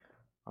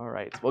All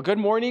right. Well, good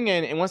morning.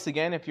 And once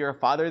again, if you're a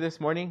father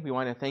this morning, we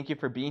want to thank you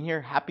for being here.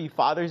 Happy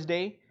Father's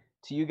Day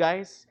to you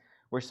guys.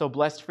 We're so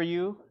blessed for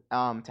you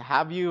to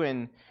have you.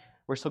 And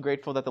we're so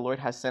grateful that the Lord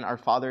has sent our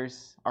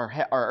fathers, our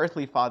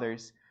earthly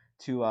fathers,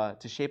 to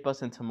shape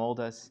us and to mold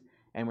us.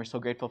 And we're so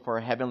grateful for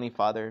our Heavenly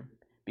Father.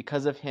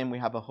 Because of Him, we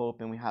have a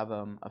hope and we have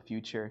a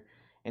future.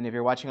 And if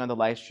you're watching on the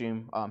live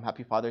stream,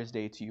 happy Father's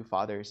Day to you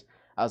fathers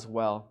as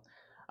well.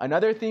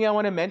 Another thing I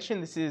want to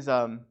mention, this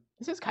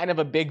is kind of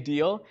a big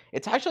deal.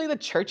 It's actually the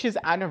church's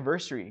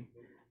anniversary.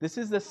 This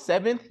is the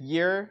 7th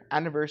year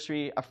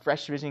anniversary of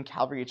Fresh Vision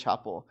Calvary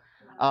Chapel.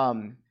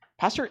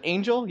 Pastor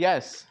Angel,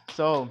 yes.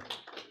 So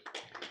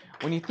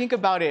when you think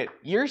about it,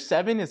 year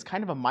 7 is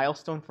kind of a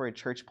milestone for a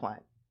church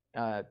plant.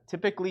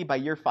 Typically by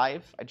year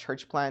 5, a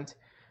church plant,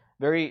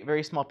 very,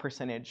 very small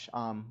percentage,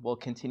 will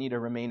continue to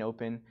remain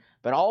open.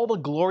 But all the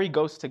glory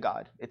goes to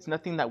God. It's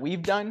nothing that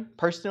we've done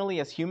personally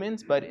as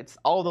humans, but it's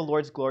all the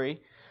Lord's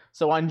glory.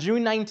 So on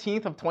June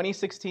 19th of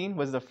 2016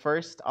 was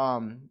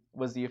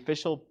the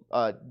official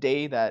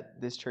day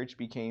that this church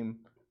became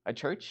a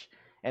church.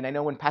 And I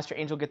know when Pastor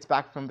Angel gets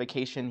back from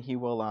vacation, he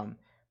will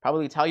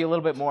probably tell you a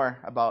little bit more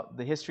about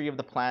the history of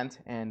the plant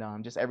and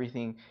just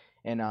everything.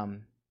 And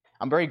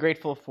I'm very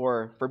grateful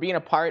for being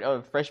a part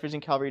of Fresh Vision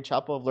Calvary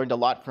Chapel. I've learned a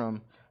lot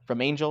from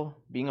Angel,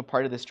 being a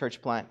part of this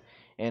church plant.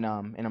 And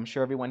I'm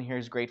sure everyone here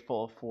is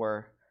grateful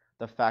for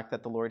the fact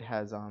that the Lord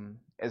has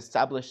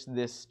established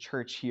this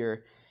church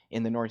here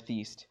in the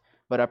Northeast.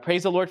 But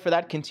praise the Lord for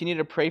that. Continue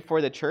to pray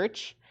for the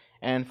church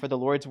and for the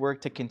Lord's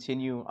work to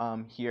continue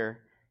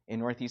here in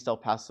Northeast El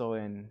Paso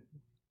and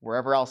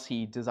wherever else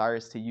He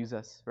desires to use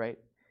us, right?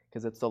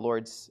 Because it's the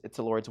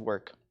Lord's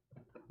work.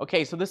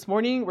 Okay, so this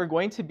morning we're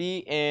going to be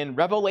in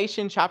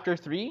Revelation chapter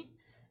 3,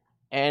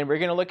 and we're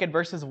going to look at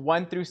verses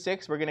 1 through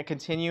 6. We're going to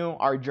continue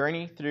our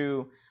journey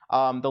through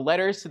the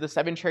letters to the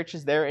 7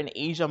 churches there in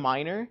Asia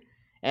Minor.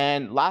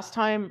 And last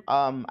time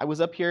I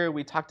was up here,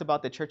 we talked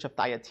about the church of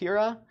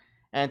Thyatira,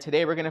 and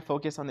today we're going to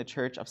focus on the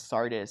church of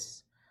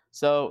Sardis.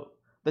 So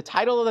the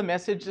title of the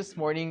message this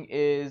morning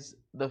is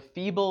The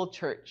Feeble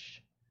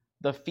Church.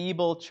 The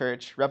Feeble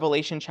Church,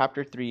 Revelation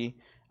chapter 3,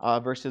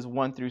 verses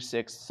 1 through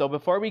 6. So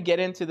before we get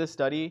into the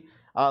study,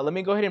 let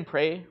me go ahead and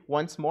pray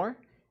once more,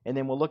 and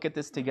then we'll look at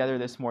this together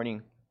this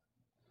morning.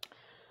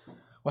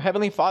 Well,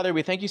 Heavenly Father,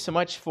 we thank you so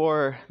much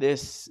for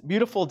this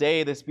beautiful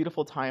day, this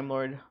beautiful time,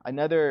 Lord.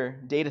 Another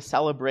day to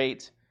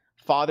celebrate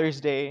Father's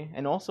Day,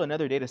 and also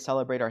another day to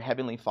celebrate our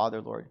Heavenly Father,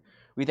 Lord.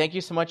 We thank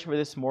you so much for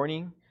this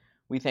morning.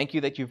 We thank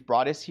you that you've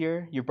brought us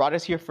here. You've brought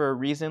us here for a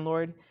reason,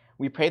 Lord.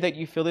 We pray that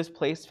you fill this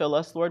place, fill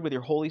us, Lord, with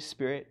your Holy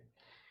Spirit.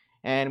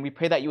 And we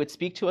pray that you would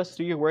speak to us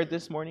through your word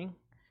this morning.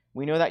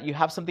 We know that you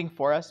have something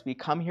for us. We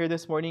come here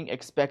this morning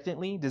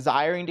expectantly,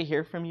 desiring to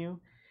hear from you.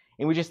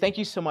 And we just thank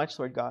you so much,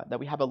 Lord God, that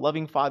we have a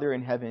loving Father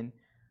in heaven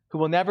who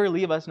will never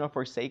leave us nor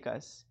forsake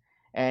us.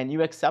 And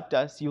you accept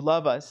us, you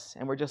love us,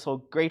 and we're just so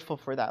grateful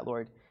for that,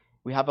 Lord.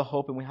 We have a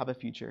hope and we have a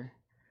future.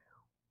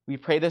 We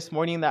pray this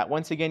morning that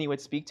once again you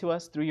would speak to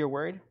us through your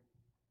word,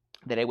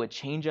 that it would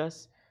change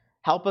us.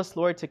 Help us,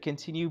 Lord, to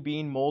continue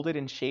being molded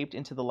and shaped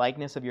into the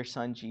likeness of your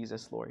Son,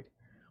 Jesus, Lord.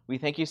 We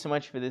thank you so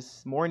much for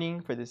this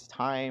morning, for this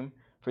time,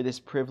 for this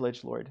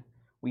privilege, Lord.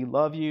 We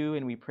love you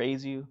and we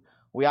praise you.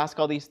 We ask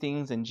all these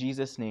things in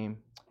Jesus' name.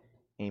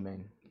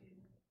 Amen.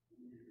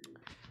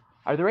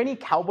 Are there any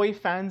Cowboy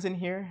fans in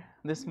here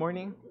this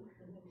morning?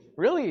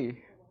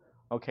 Really?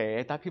 Okay,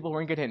 I thought people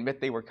weren't going to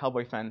admit they were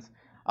Cowboy fans.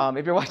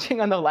 If you're watching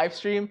on the live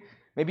stream,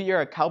 maybe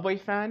you're a Cowboy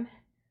fan.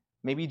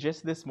 Maybe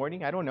just this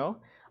morning. I don't know.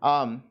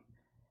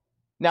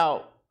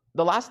 Now,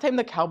 the last time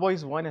the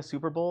Cowboys won a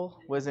Super Bowl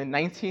was in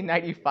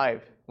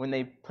 1995 when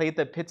they played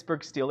the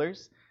Pittsburgh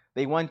Steelers.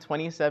 They won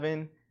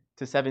 27-17.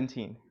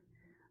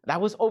 That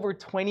was over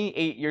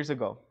 28 years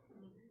ago.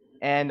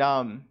 And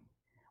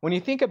when you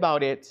think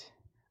about it,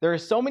 there are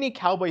so many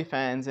Cowboy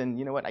fans, and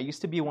you know what? I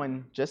used to be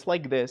one just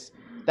like this,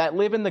 that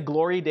live in the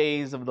glory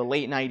days of the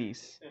late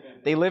 90s.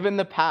 They live in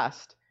the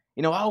past.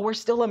 You know, oh, we're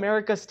still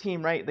America's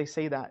team, right? They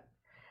say that.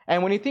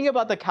 And when you think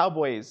about the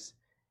Cowboys,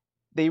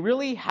 they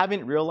really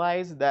haven't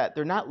realized that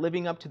they're not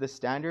living up to the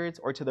standards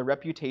or to the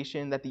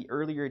reputation that the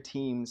earlier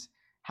teams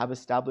have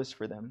established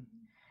for them.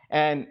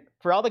 And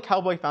for all the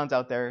Cowboy fans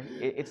out there,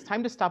 it's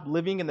time to stop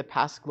living in the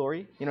past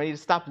glory. You know, you need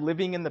to stop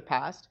living in the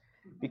past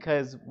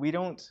because we're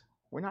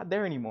not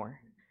there anymore.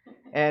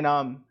 And,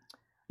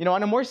 you know,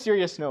 on a more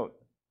serious note,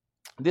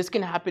 this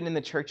can happen in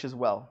the church as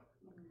well,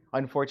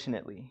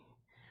 unfortunately.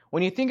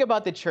 When you think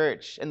about the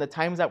church and the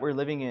times that we're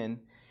living in,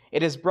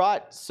 it has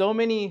brought so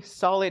many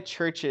solid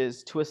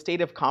churches to a state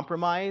of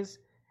compromise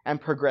and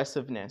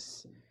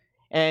progressiveness.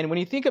 And when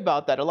you think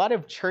about that, a lot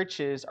of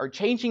churches are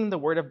changing the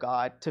Word of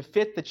God to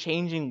fit the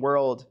changing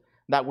world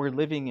that we're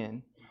living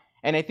in.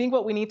 And I think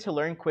what we need to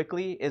learn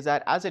quickly is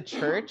that as a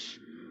church,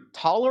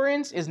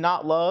 tolerance is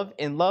not love,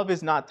 and love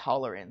is not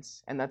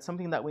tolerance. And that's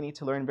something that we need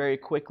to learn very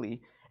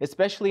quickly,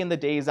 especially in the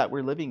days that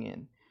we're living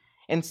in.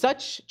 And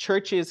such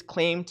churches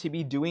claim to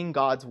be doing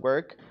God's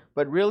work,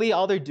 but really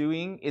all they're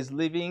doing is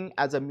living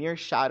as a mere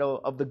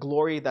shadow of the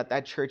glory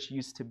that church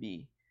used to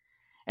be.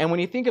 And when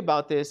you think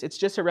about this, it's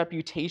just a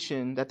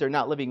reputation that they're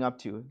not living up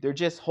to. They're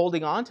just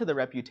holding on to the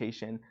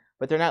reputation,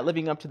 but they're not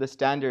living up to the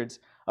standards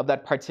of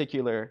that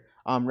particular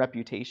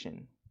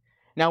reputation.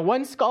 Now,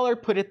 one scholar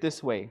put it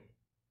this way.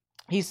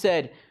 He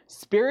said,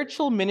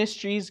 spiritual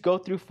ministries go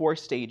through 4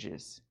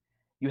 stages.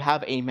 You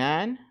have a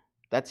man,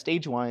 that's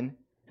stage 1,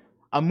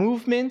 a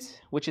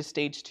movement, which is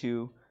stage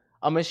 2,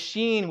 a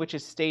machine, which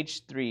is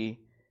stage 3,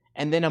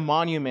 and then a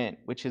monument,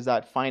 which is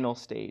that final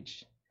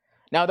stage.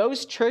 Now,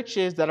 those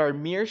churches that are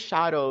mere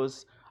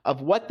shadows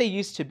of what they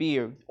used to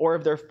be or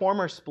of their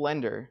former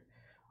splendor,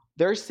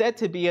 they're said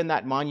to be in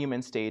that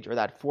monument stage or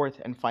that 4th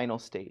and final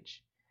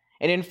stage.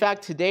 And in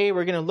fact, today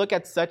we're going to look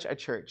at such a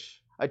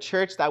church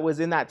that was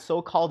in that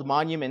so-called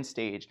monument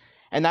stage,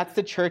 and that's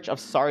the church of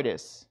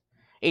Sardis,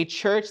 a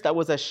church that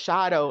was a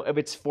shadow of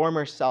its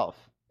former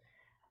self.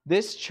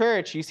 This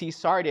church, you see,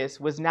 Sardis,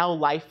 was now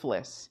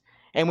lifeless.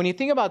 And when you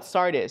think about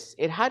Sardis,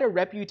 it had a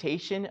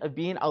reputation of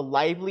being a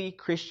lively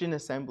Christian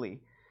assembly.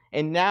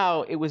 And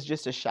now it was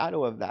just a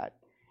shadow of that.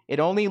 It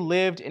only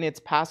lived in its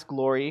past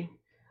glory,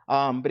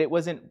 but it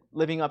wasn't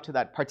living up to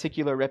that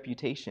particular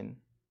reputation.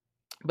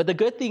 But the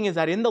good thing is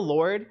that in the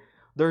Lord,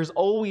 there's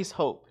always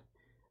hope.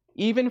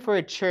 Even for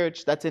a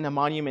church that's in a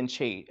monument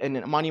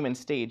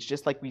stage,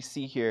 just like we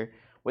see here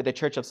with the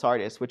church of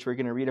Sardis, which we're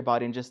going to read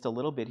about in just a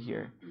little bit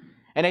here.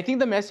 And I think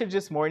the message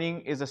this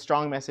morning is a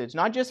strong message,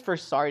 not just for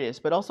Sardis,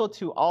 but also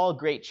to all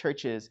great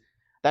churches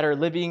that are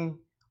living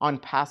on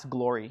past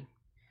glory.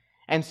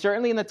 And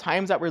certainly in the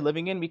times that we're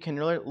living in, we can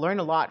learn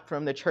a lot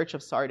from the church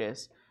of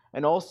Sardis,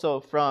 and also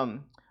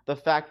from the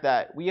fact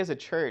that we as a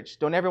church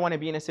don't ever want to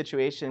be in a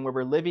situation where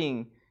we're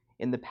living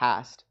in the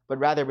past, but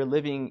rather we're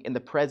living in the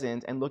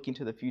present and looking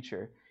to the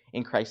future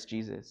in Christ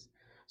Jesus.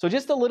 So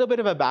just a little bit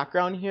of a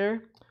background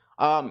here.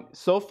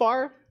 So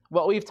far,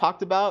 what we've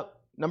talked about,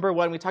 number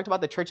one, we talked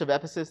about the church of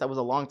Ephesus. That was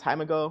a long time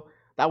ago.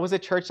 That was a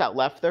church that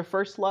left their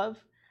first love.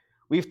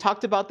 We've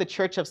talked about the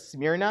church of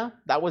Smyrna.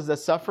 That was the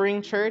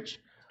suffering church.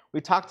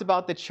 We talked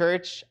about the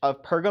church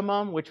of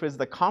Pergamum, which was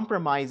the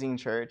compromising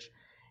church.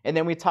 And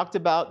then we talked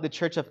about the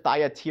church of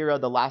Thyatira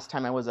the last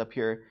time I was up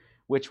here,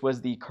 which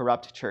was the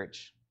corrupt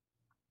church.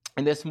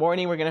 And this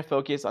morning, we're going to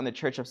focus on the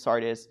church of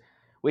Sardis,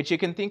 which you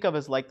can think of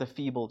as like the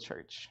Feeble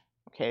Church.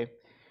 Okay.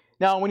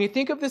 Now, when you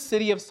think of the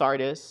city of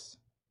Sardis,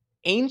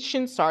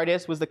 ancient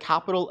Sardis was the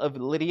capital of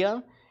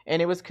Lydia,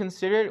 and it was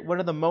considered one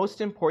of the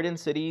most important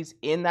cities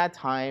in that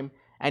time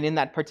and in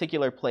that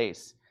particular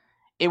place.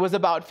 It was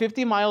about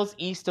 50 miles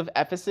east of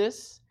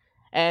Ephesus,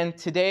 and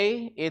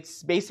today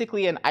it's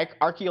basically an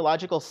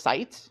archaeological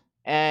site,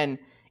 and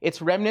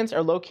its remnants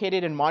are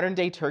located in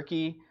modern-day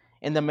Turkey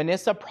in the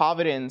Manisa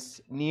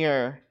province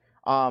near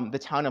the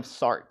town of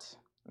Sart.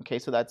 Okay,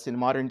 so that's in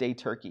modern-day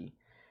Turkey.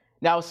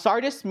 Now,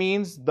 Sardis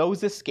means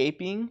those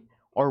escaping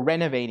or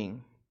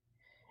renovating.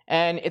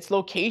 And its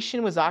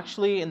location was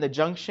actually in the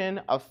junction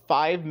of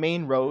 5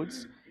 main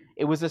roads.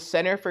 It was a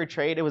center for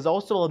trade. It was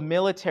also a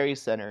military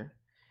center.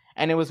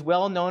 And it was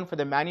well known for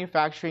the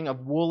manufacturing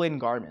of woolen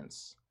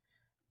garments.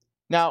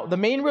 Now, the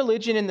main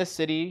religion in the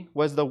city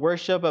was the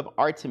worship of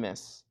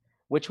Artemis,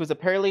 which was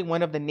apparently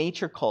one of the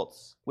nature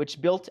cults,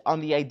 which built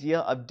on the idea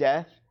of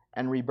death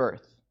and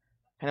rebirth,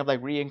 kind of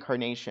like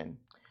reincarnation.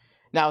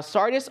 Now,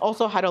 Sardis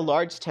also had a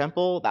large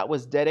temple that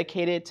was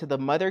dedicated to the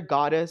mother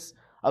goddess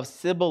of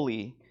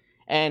Cybele.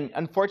 And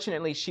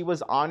unfortunately, she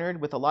was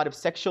honored with a lot of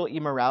sexual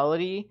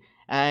immorality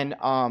and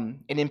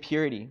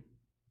impurity.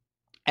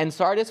 And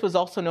Sardis was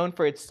also known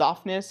for its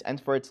softness and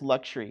for its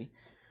luxury.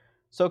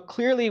 So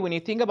clearly, when you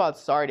think about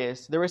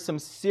Sardis, there were some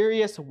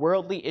serious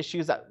worldly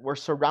issues that were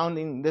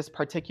surrounding this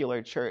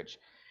particular church.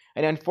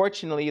 And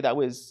unfortunately, that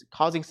was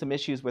causing some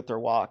issues with their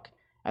walk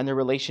and their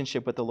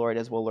relationship with the Lord,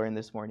 as we'll learn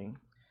this morning.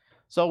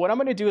 So what I'm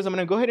going to do is I'm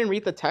going to go ahead and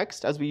read the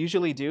text, as we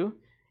usually do,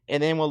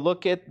 and then we'll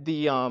look at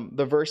the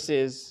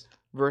verses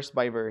verse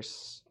by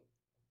verse.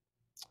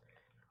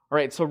 All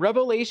right, so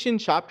Revelation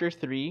chapter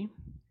 3,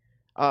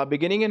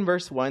 beginning in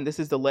verse 1, this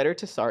is the letter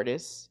to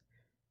Sardis.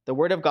 The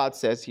word of God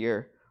says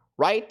here,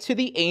 "Write to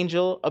the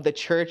angel of the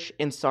church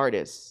in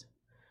Sardis.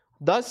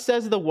 Thus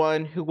says the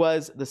one who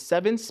has the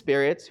 7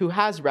 spirits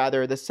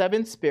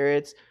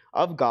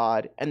of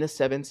God and the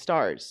 7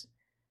 stars.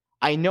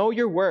 I know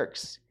your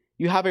works.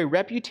 You have a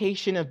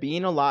reputation of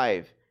being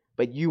alive,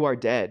 but you are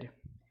dead.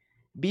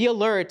 Be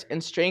alert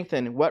and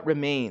strengthen what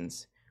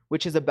remains,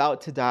 which is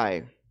about to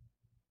die.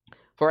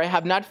 For I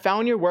have not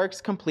found your works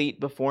complete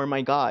before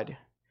my God.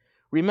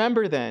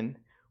 Remember then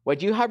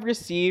what you have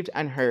received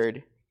and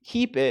heard,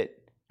 keep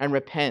it and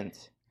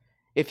repent.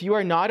 If you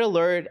are not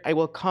alert, I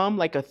will come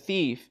like a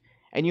thief,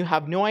 and you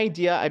have no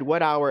idea at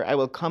what hour I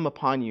will come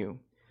upon you.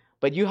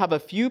 But you have a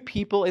few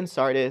people in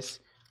Sardis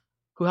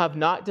who have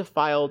not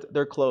defiled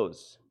their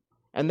clothes,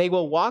 and they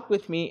will walk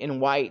with me in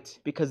white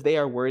because they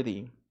are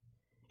worthy.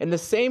 In the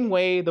same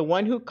way, the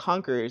one who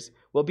conquers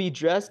will be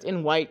dressed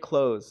in white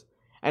clothes,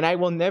 and I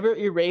will never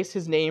erase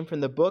his name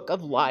from the book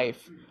of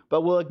life,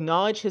 but will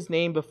acknowledge his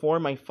name before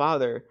my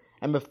Father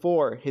and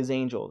before his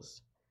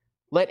angels.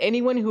 Let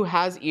anyone who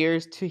has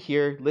ears to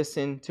hear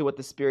listen to what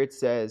the Spirit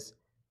says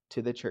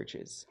to the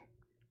churches."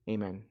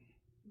 Amen.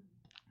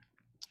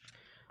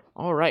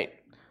 All right.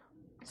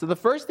 So the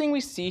first thing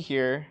we see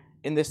here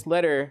in this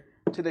letter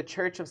to the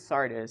church of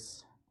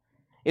Sardis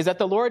is that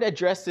the Lord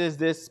addresses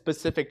this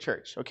specific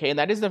church, okay? And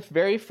that is the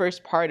very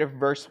first part of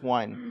verse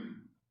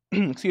 1.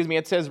 Excuse me.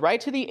 It says,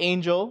 "Write to the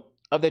angel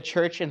of the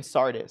church in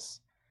Sardis."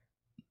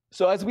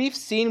 So as we've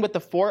seen with the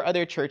 4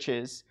 other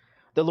churches,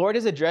 the Lord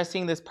is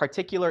addressing this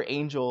particular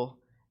angel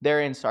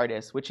there in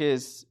Sardis, which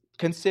is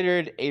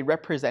considered a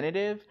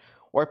representative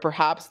or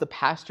perhaps the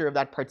pastor of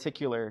that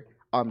particular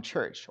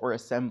church or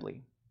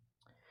assembly.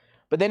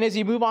 But then as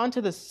you move on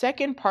to the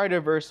second part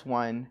of verse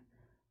 1,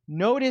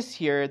 notice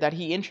here that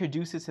he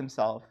introduces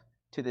himself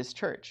to this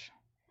church.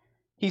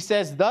 He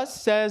says,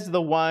 "Thus says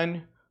the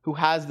one who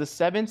has the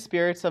 7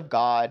 spirits of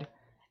God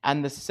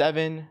and the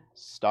 7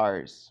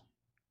 stars."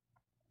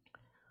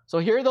 So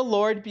here the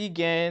Lord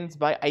begins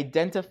by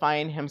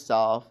identifying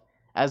himself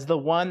as the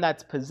one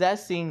that's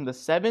possessing the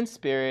 7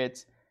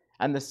 spirits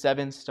and the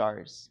 7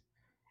 stars.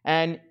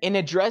 And in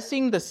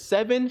addressing the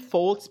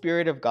 7-fold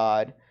Spirit of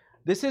God,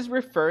 this is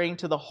referring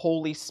to the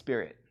Holy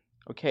Spirit,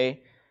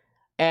 okay?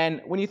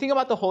 And when you think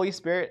about the Holy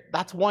Spirit,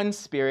 that's one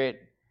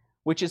Spirit,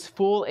 which is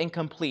full and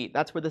complete.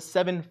 That's where the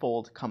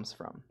 7-fold comes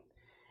from.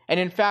 And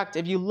in fact,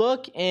 if you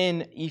look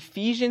in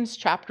Ephesians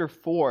chapter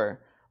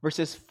 4,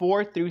 verses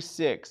 4 through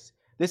 6,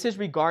 this is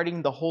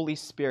regarding the Holy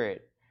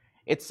Spirit.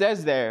 It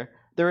says there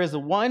is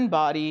one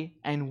body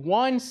and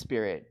one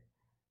Spirit,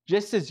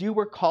 just as you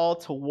were called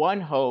to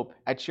one hope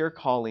at your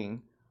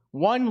calling,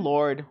 one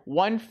Lord,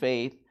 one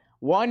faith,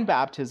 one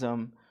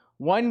baptism,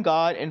 one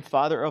God and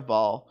Father of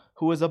all,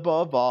 who is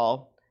above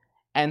all,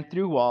 and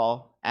through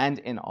all, and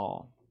in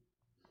all.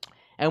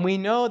 And we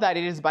know that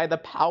it is by the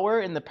power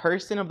and the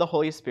person of the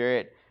Holy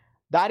Spirit,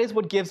 that is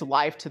what gives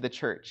life to the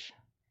church.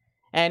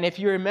 And if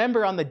you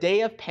remember on the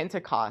day of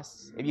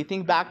Pentecost, if you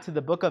think back to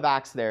the book of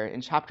Acts there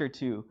in chapter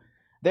 2,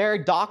 there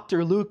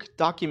Dr. Luke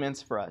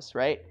documents for us,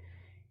 right?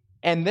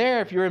 And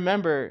there, if you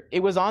remember,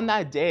 it was on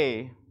that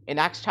day in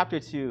Acts chapter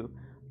 2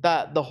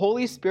 that the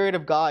Holy Spirit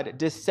of God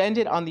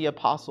descended on the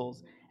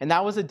apostles, and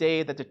that was the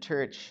day that the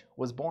church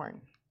was born.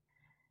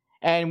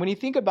 And when you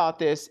think about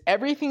this,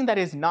 everything that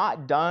is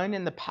not done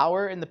in the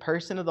power and the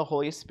person of the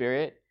Holy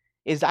Spirit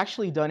is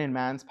actually done in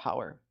man's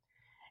power.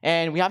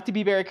 And we have to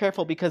be very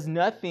careful because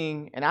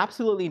nothing, and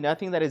absolutely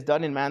nothing that is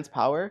done in man's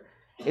power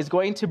is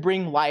going to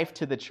bring life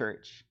to the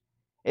church.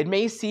 It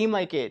may seem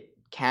like it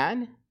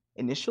can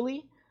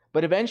initially,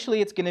 but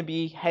eventually it's going to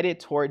be headed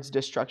towards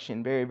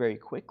destruction very, very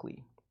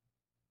quickly.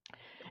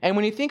 And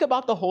when you think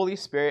about the Holy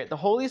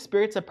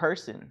Spirit's a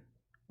person.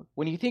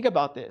 When you think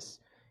about this,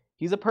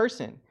 he's a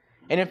person.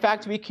 And in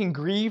fact, we can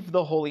grieve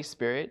the Holy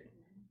Spirit.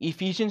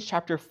 Ephesians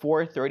chapter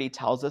 4:30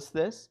 tells us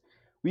this.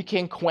 We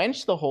can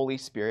quench the Holy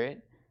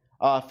Spirit.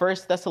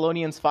 1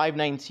 Thessalonians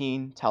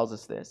 5:19 tells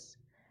us this.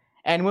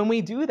 And when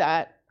we do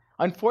that,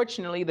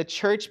 unfortunately, the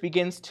church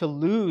begins to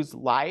lose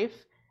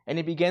life and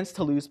it begins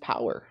to lose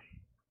power.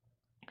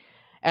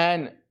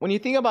 And when you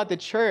think about the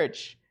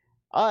church,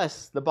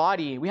 us, the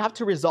body, we have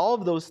to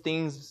resolve those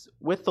things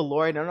with the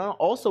Lord and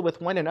also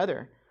with one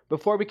another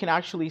before we can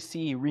actually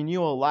see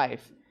renewal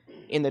life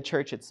in the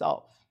church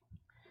itself.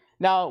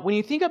 Now, when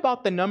you think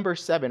about the number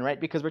 7, right,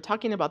 because we're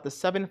talking about the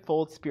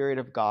 7-fold Spirit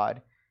of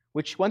God,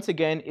 which once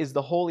again is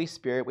the Holy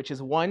Spirit, which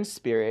is one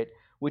Spirit,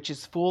 which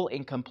is full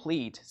and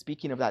complete.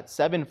 Speaking of that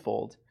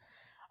 7-fold,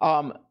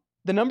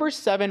 the number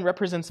 7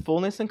 represents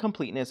fullness and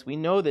completeness. We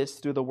know this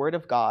through the Word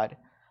of God.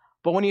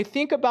 But when you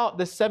think about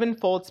the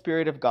 7-fold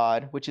Spirit of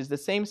God, which is the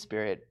same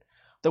Spirit,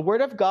 the Word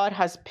of God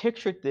has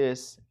pictured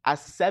this as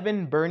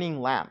 7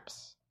 burning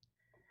lamps.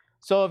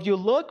 So if you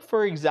look,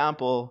 for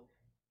example,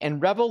 in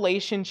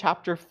Revelation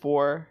chapter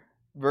 4,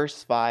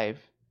 verse 5,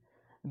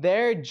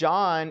 there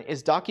John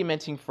is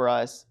documenting for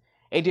us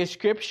a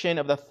description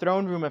of the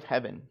throne room of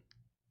heaven.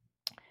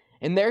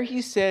 And there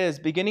he says,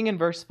 beginning in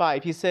verse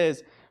 5, he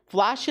says,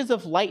 "Flashes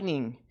of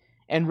lightning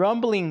and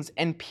rumblings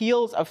and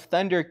peals of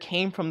thunder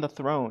came from the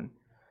throne.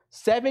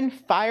 7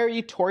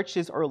 fiery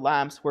torches or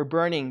lamps were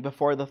burning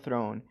before the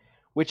throne,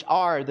 which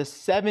are the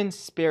 7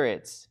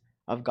 spirits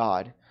of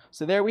God."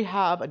 So there we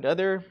have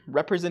another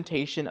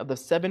representation of the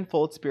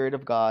 7-fold Spirit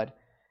of God,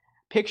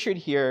 pictured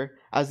here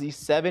as these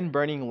 7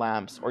 burning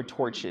lamps or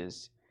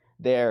torches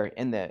there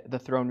in the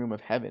throne room of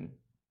heaven.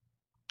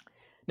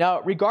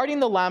 Now, regarding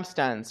the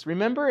lampstands,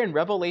 remember in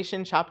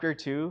Revelation chapter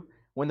 2,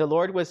 when the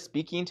Lord was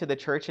speaking to the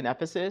church in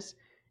Ephesus,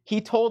 he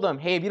told them,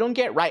 hey, if you don't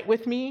get right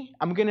with me,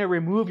 I'm going to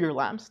remove your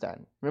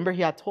lampstand. Remember,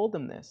 he had told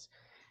them this.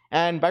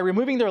 And by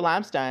removing their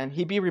lampstand,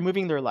 he'd be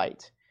removing their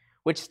light,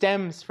 which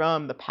stems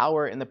from the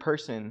power and the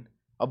person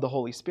of the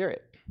Holy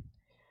Spirit.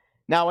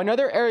 Now,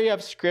 another area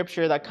of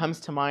scripture that comes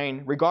to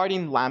mind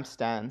regarding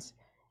lampstands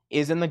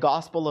is in the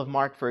Gospel of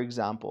Mark, for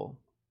example.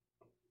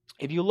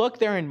 If you look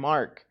there in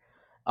Mark,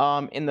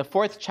 in the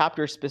 4th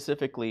chapter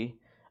specifically,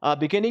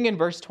 beginning in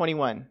verse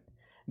 21,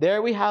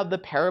 there we have the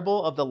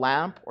parable of the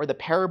lamp or the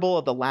parable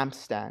of the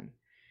lampstand.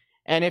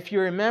 And if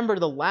you remember,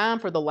 the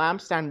lamp or the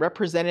lampstand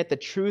represented the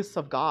truths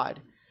of God,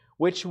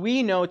 which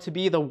we know to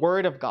be the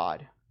Word of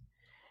God.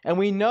 And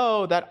we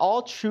know that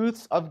all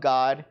truths of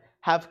God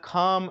have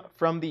come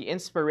from the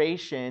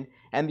inspiration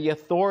and the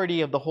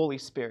authority of the Holy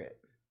Spirit.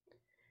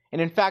 And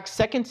in fact,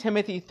 2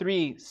 Timothy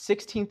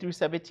 3:16 through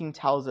 17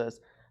 tells us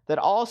that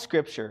all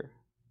Scripture,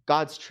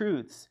 God's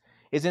truths,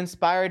 is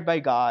inspired by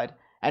God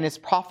and is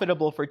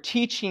profitable for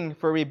teaching,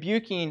 for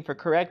rebuking, for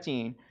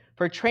correcting,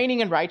 for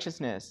training in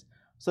righteousness,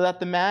 so that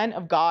the man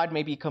of God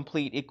may be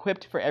complete,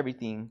 equipped for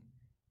everything,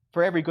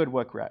 for every good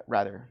work,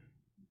 rather.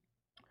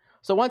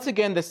 So once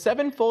again, the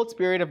sevenfold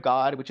Spirit of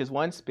God, which is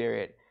one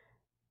Spirit,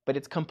 but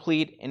it's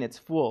complete and it's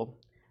full,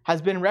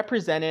 has been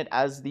represented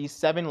as these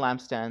 7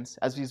 lampstands,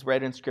 as we've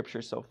read in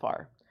Scripture so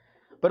far.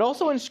 But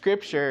also in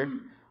Scripture,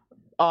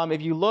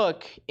 if you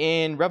look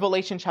in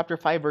Revelation chapter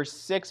 5, verse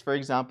 6, for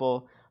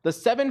example, the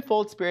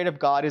sevenfold Spirit of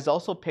God is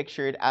also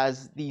pictured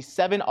as the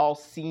 7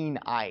 all-seeing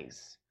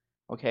eyes.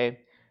 Okay?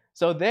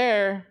 So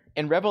there,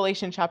 in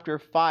Revelation chapter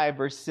 5,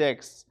 verse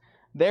 6,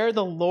 there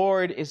the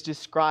Lord is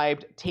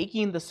described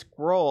taking the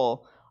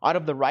scroll out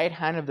of the right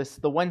hand of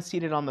the one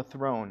seated on the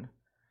throne.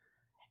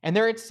 And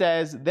there it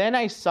says, "Then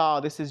I saw,"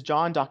 this is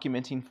John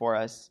documenting for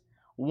us,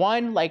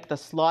 "one like the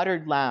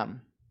slaughtered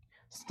lamb,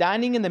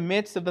 standing in the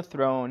midst of the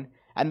throne,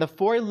 and the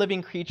 4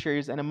 living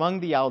creatures, and among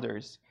the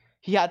elders.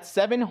 He had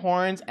 7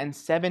 horns and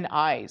 7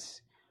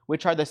 eyes,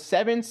 which are the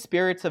 7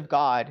 spirits of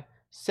God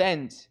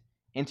sent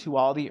into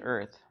all the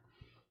earth."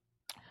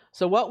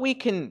 So what we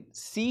can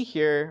see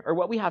here, or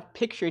what we have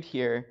pictured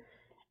here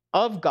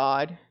of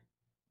God,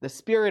 the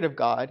Spirit of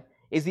God,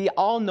 is the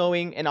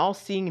all-knowing and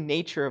all-seeing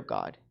nature of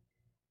God.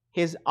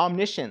 His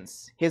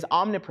omniscience, his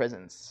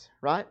omnipresence,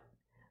 right?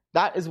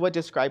 That is what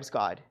describes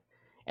God.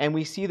 And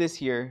we see this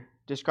here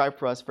described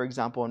for us, for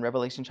example, in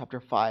Revelation chapter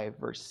 5,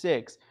 verse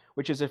 6,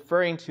 which is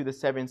referring to the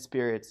 7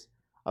 spirits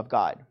of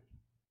God.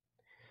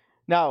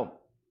 Now,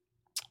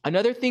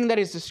 another thing that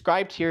is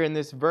described here in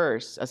this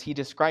verse, as he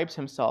describes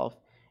himself,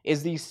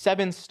 is these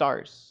 7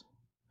 stars.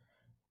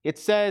 It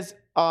says,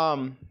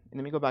 let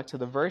me go back to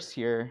the verse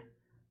here.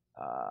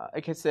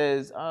 It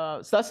says,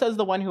 "Thus says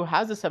the one who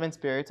has the 7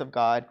 spirits of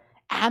God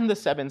and the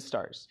 7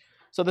 stars."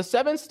 So the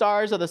 7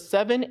 stars are the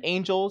 7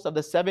 angels of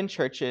the 7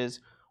 churches,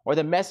 or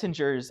the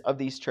messengers of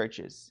these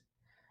churches.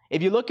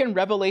 If you look in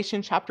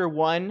Revelation chapter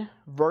 1,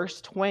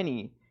 verse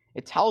 20,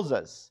 it tells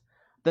us,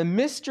 "The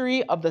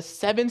mystery of the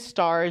 7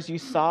 stars you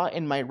saw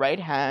in my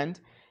right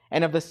hand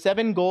and of the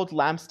 7 gold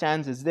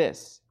lampstands is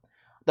this: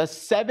 the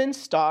 7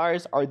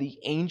 stars are the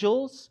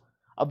angels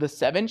of the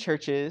 7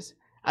 churches,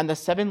 and the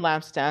 7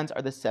 lampstands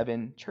are the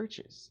 7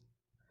 churches."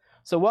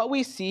 So what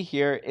we see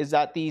here is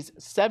that these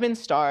 7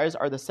 stars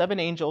are the 7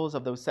 angels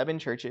of those 7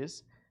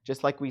 churches,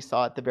 just like we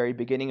saw at the very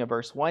beginning of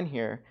verse 1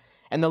 here.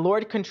 And the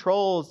Lord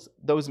controls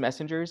those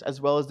messengers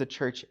as well as the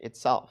church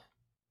itself.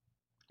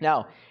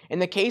 Now, in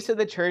the case of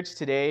the church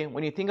today,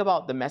 when you think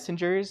about the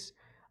messengers,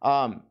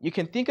 you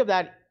can think of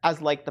that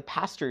as like the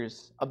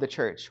pastors of the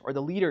church or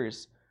the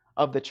leaders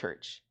of the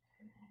church.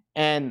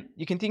 And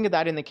you can think of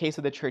that in the case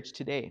of the church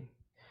today.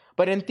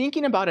 But in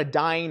thinking about a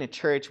dying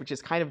church, which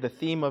is kind of the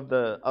theme of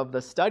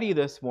the study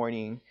this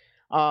morning,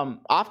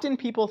 often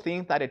people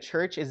think that a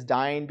church is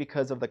dying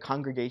because of the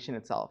congregation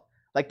itself,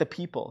 like the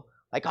people.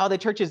 Like, oh, the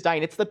church is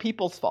dying. It's the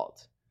people's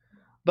fault.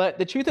 But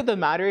the truth of the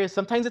matter is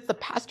sometimes it's the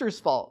pastor's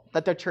fault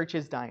that the church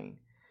is dying.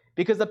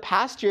 Because the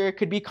pastor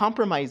could be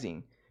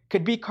compromising,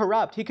 could be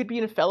corrupt. He could be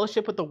in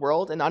fellowship with the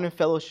world and not in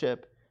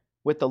fellowship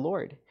with the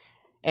Lord.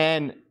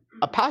 And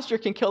a pastor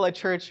can kill a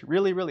church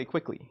really, really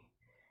quickly.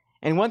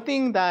 And one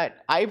thing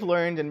that I've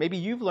learned, and maybe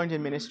you've learned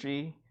in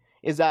ministry,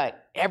 is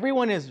that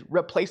everyone is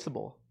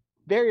replaceable,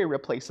 very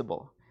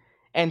replaceable.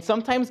 And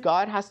sometimes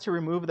God has to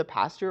remove the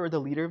pastor or the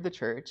leader of the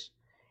church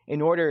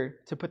in order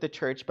to put the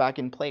church back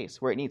in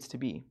place where it needs to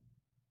be.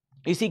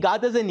 You see,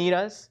 God doesn't need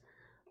us,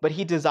 but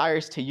he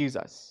desires to use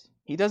us.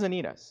 He doesn't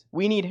need us.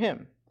 We need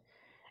him.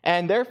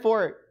 And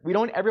therefore, we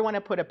don't ever want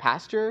to put a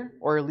pastor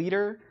or a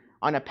leader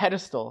on a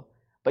pedestal,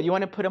 but you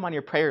want to put them on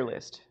your prayer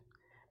list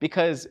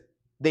because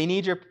they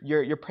need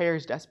your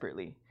prayers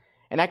desperately.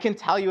 And I can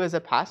tell you as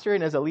a pastor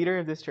and as a leader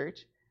of this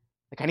church,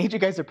 like, I need you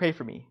guys to pray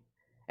for me.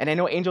 And I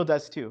know Angel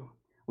does too.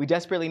 We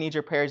desperately need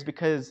your prayers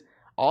because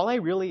all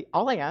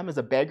I am is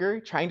a beggar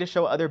trying to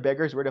show other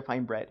beggars where to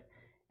find bread.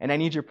 And I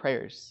need your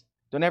prayers.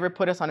 Don't ever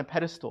put us on a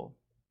pedestal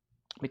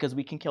because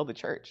we can kill the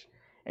church.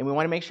 And we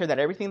want to make sure that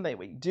everything that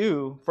we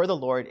do for the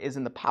Lord is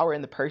in the power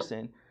and the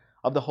person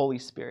of the Holy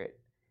Spirit.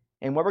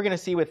 And what we're going to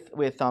see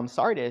with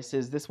Sardis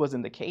is this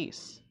wasn't the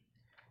case.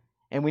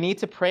 And we need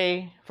to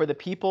pray for the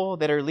people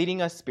that are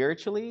leading us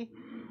spiritually.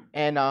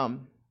 And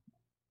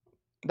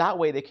that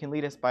way they can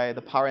lead us by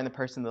the power and the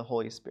person of the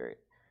Holy Spirit.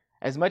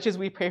 As much as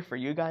we pray for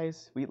you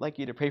guys, we'd like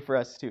you to pray for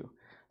us too.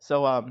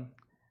 So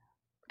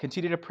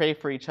continue to pray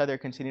for each other.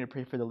 Continue to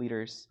pray for the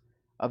leaders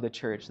of the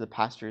church, the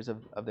pastors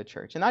of the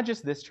church. And not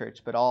just this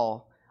church, but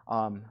all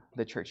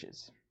the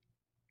churches.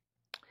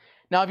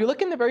 Now, if you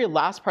look in the very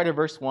last part of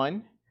verse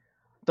 1,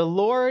 the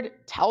Lord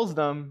tells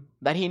them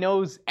that he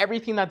knows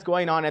everything that's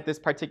going on at this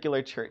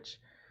particular church.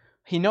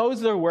 He knows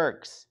their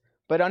works,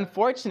 but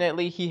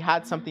unfortunately, he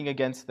had something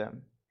against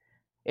them.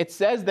 It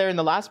says there in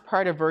the last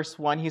part of verse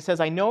 1, he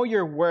says, "I know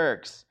your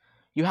works,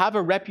 You have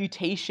a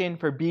reputation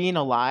for being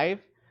alive,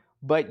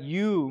 but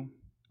you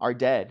are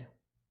dead.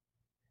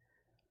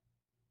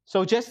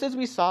 So just as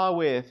we saw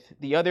with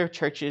the other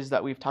churches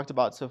that we've talked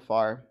about so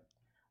far,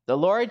 the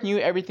Lord knew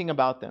everything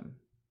about them.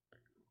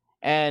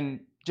 And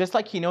just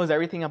like he knows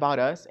everything about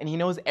us, and he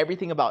knows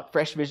everything about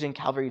Fresh Vision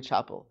Calvary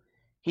Chapel,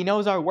 he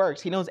knows our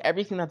works, he knows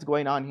everything that's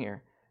going on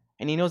here,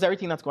 and he knows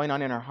everything that's going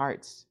on in our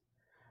hearts.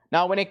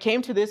 Now, when it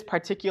came to this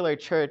particular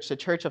church, the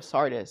Church of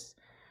Sardis,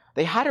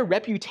 they had a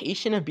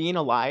reputation of being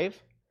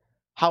alive.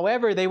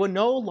 However, they were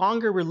no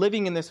longer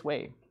living in this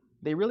way.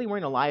 They really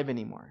weren't alive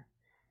anymore.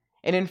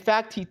 And in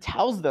fact, he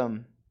tells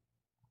them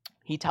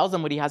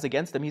what he has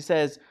against them. He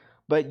says,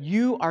 "But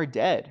you are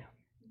dead."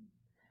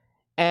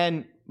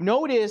 And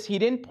notice he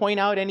didn't point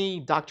out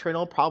any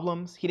doctrinal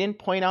problems. He didn't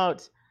point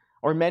out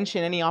or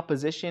mention any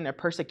opposition or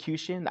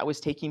persecution that was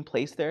taking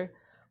place there.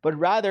 But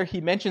rather, he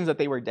mentions that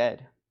they were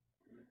dead.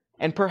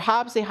 And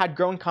perhaps they had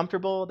grown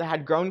comfortable. They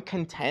had grown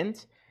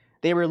content.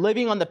 They were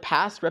living on the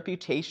past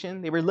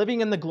reputation. They were living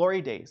in the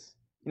glory days,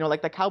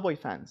 like the Cowboy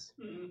fans.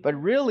 But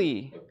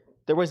really,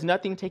 there was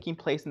nothing taking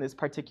place in this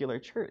particular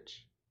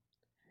church.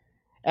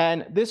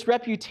 And this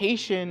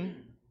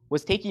reputation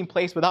was taking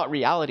place without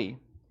reality.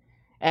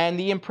 And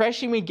the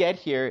impression we get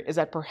here is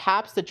that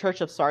perhaps the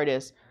Church of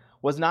Sardis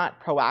was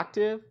not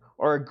proactive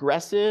or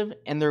aggressive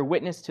in their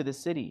witness to the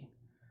city.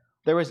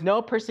 There was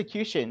no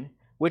persecution,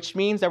 which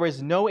means there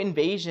was no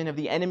invasion of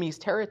the enemy's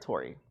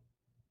territory.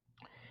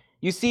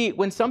 You see,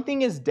 when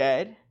something is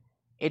dead,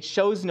 it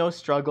shows no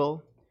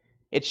struggle,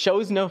 it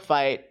shows no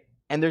fight,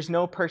 and there's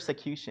no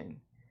persecution.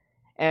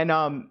 And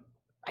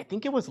I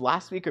think it was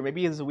last week, or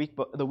maybe it was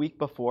the week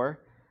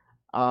before,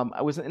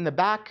 I was in the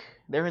back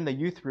there in the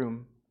youth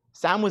room.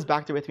 Sam was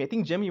back there with me. I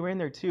think, Jim, you were in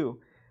there too.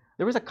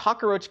 There was a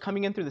cockroach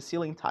coming in through the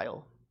ceiling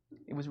tile.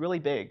 It was really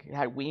big. It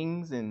had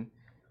wings and,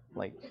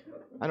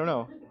 I don't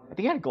know. I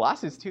think it had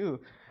glasses too.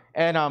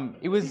 And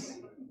it was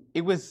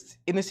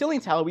in the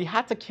ceiling tile. We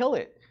had to kill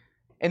it.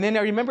 And then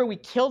I remember we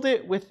killed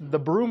it with the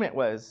broom it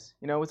was.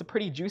 It was a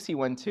pretty juicy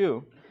one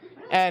too.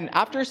 And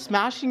after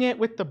smashing it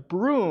with the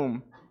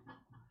broom,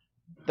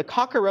 the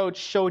cockroach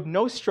showed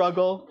no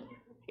struggle.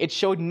 It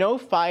showed no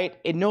fight.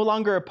 It no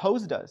longer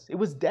opposed us. It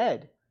was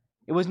dead.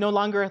 It was no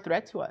longer a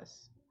threat to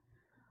us.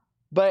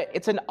 But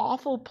it's an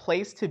awful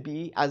place to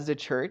be as a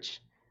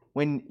church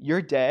when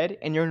you're dead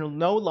and you're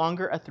no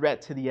longer a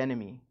threat to the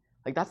enemy.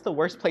 That's the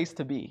worst place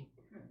to be.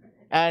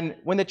 And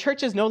when the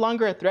church is no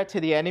longer a threat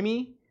to the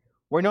enemy,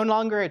 we're no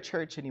longer a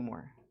church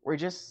anymore. We're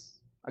just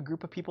a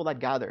group of people that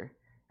gather,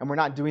 and we're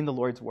not doing the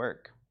Lord's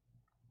work.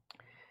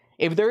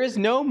 If there is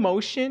no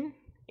motion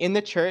in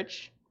the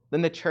church,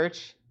 then the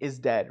church is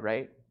dead,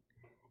 right?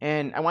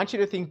 And I want you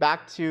to think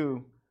back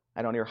to,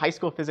 your high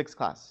school physics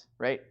class,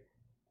 right?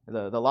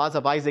 The laws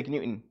of Isaac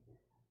Newton.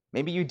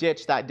 Maybe you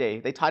ditched that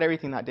day. They taught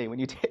everything that day when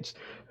you ditched.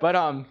 But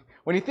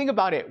when you think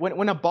about it,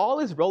 when a ball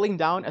is rolling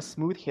down a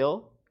smooth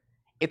hill,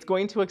 it's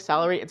going to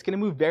accelerate. It's going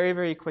to move very,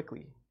 very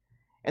quickly.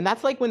 And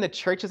that's like when the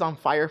church is on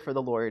fire for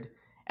the Lord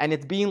and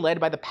it's being led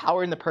by the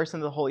power and the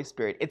person of the Holy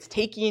Spirit. It's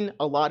taking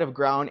a lot of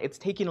ground. It's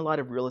taking a lot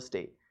of real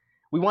estate.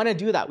 We want to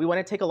do that. We want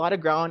to take a lot of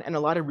ground and a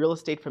lot of real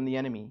estate from the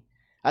enemy.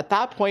 At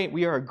that point,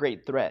 we are a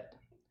great threat.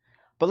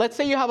 But let's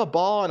say you have a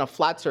ball on a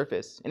flat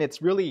surface and it's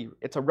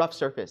a rough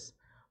surface.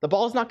 The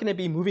ball's not going to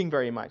be moving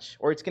very much,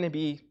 or it's going to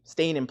be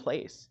staying in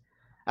place.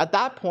 At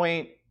that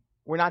point,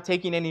 we're not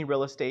taking any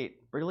real estate,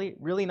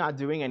 really not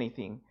doing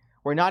anything.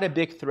 We're not a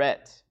big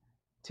threat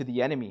to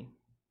the enemy.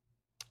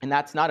 And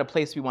that's not a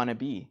place we want to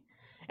be.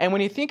 And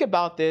when you think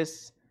about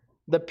this,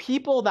 the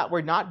people that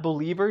were not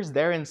believers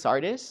there in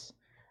Sardis,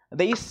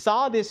 they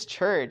saw this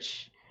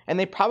church and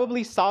they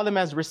probably saw them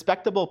as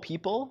respectable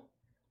people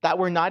that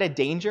were not a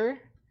danger,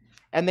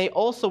 and they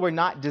also were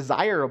not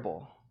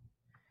desirable.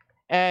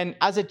 And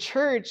as a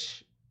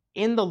church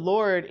in the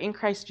Lord, in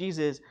Christ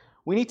Jesus,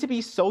 we need to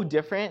be so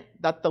different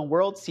that the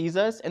world sees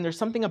us and there's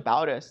something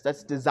about us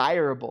that's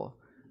desirable,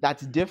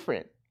 that's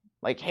different.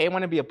 Hey, I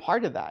want to be a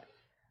part of that.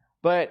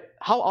 But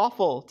how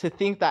awful to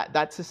think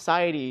that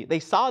society, they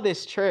saw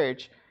this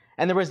church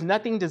and there was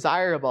nothing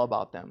desirable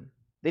about them.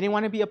 They didn't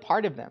want to be a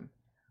part of them.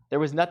 There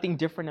was nothing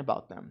different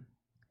about them.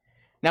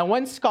 Now,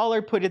 one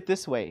scholar put it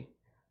this way: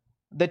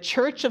 the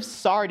church of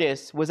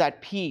Sardis was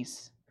at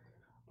peace,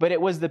 but it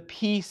was the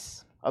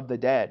peace of the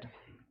dead.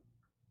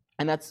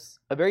 And that's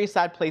a very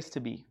sad place to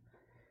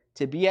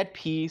be at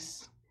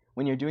peace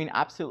when you're doing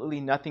absolutely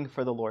nothing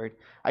for the Lord.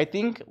 I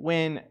think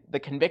when the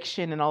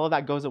conviction and all of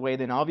that goes away,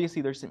 then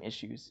obviously there's some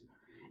issues.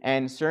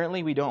 And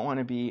certainly we don't want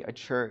to be a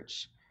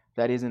church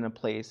that is in a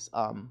place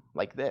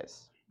like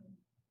this.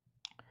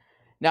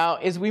 Now,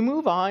 as we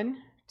move on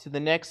to the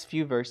next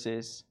few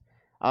verses,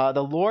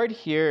 the Lord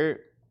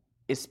here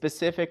is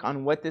specific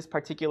on what this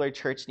particular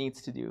church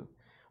needs to do.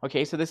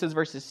 Okay, so this is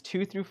verses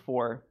 2 through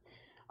 4.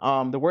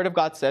 The Word of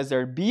God says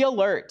there, "Be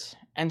alert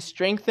and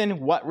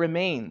strengthen what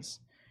remains,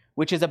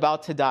 which is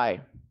about to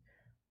die.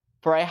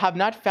 For I have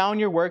not found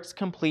your works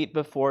complete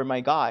before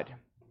my God.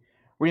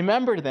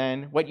 Remember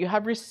then what you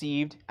have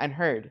received and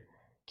heard.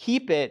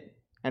 Keep it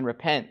and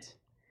repent.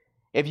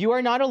 If you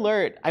are not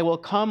alert, I will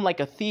come like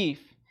a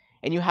thief,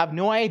 and you have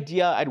no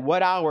idea at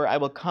what hour I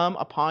will come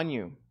upon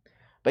you.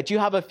 But you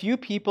have a few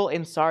people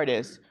in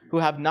Sardis who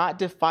have not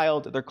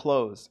defiled their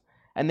clothes,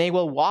 and they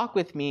will walk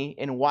with me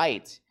in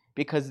white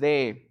because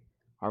they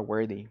are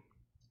worthy."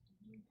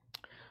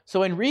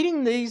 So in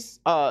reading these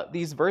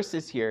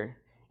verses here,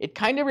 it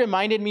kind of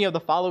reminded me of the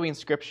following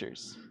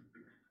scriptures.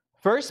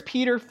 1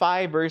 Peter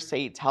 5 verse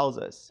 8 tells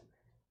us,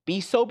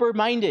 "Be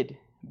sober-minded,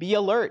 be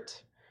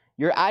alert.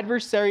 Your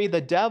adversary,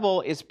 the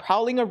devil, is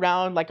prowling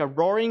around like a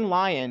roaring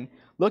lion,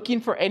 looking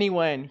for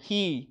anyone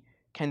he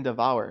can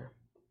devour."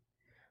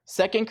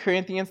 2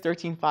 Corinthians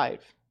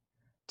 13:5,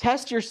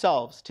 "Test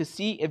yourselves to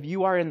see if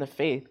you are in the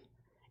faith.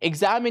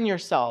 Examine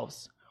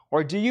yourselves,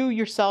 or do you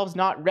yourselves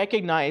not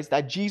recognize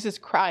that Jesus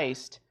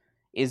Christ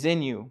is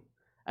in you,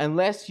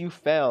 unless you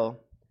fail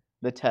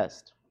the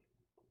test?"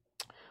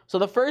 So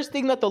the first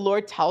thing that the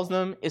Lord tells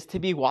them is to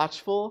be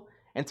watchful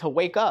and to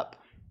wake up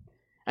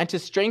and to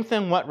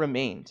strengthen what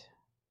remained.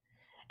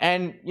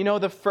 And,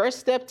 the first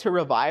step to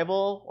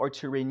revival or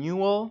to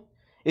renewal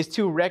is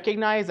to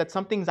recognize that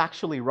something's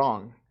actually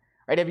wrong,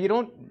 right? If you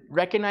don't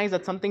recognize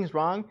that something's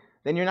wrong,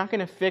 then you're not going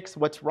to fix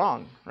what's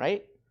wrong,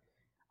 right?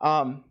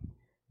 And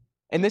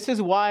this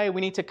is why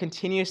we need to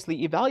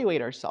continuously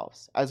evaluate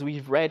ourselves, as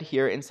we've read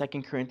here in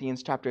 2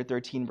 Corinthians chapter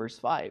 13, verse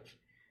 5.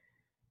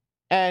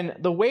 And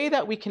the way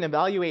that we can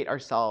evaluate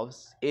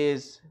ourselves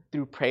is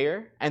through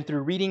prayer and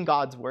through reading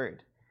God's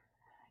word.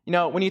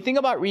 When you think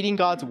about reading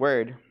God's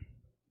word,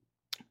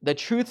 the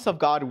truths of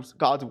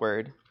God's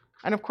word,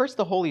 and of course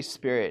the Holy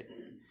Spirit,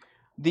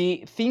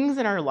 the things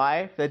in our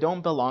life that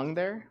don't belong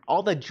there,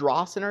 all the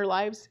dross in our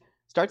lives,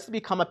 starts to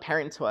become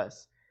apparent to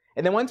us.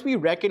 And then once we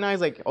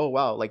recognize, oh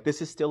wow,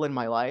 this is still in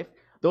my life,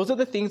 those are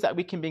the things that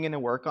we can begin to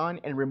work on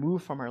and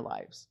remove from our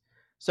lives.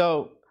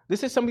 So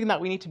this is something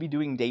that we need to be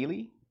doing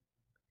daily,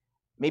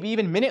 maybe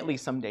even minutely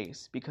some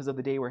days because of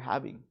the day we're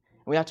having.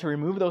 We have to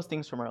remove those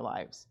things from our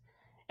lives.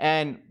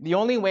 And the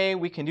only way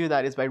we can do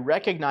that is by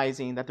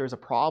recognizing that there's a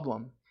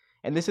problem.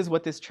 And this is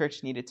what this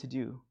church needed to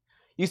do.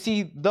 You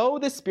see, though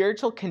the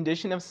spiritual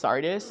condition of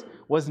Sardis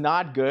was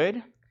not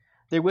good,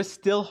 there was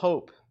still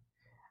hope.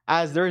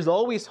 As there's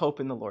always hope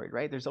in the Lord,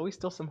 right? There's always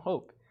still some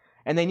hope.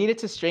 And they needed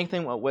to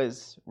strengthen what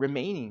was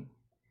remaining.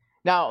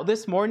 Now,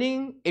 this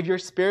morning, if your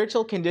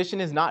spiritual condition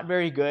is not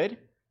very good,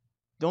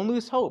 don't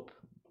lose hope.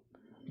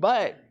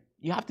 But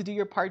you have to do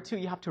your part too.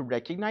 You have to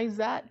recognize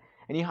that,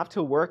 and you have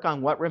to work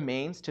on what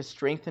remains to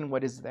strengthen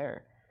what is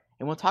there.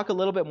 And we'll talk a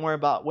little bit more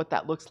about what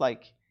that looks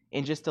like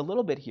in just a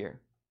little bit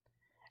here,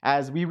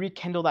 as we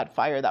rekindle that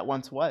fire that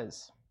once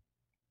was.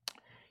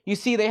 You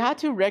see, they had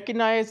to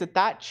recognize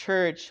that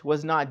church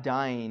was not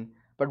dying,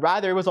 but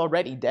rather it was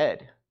already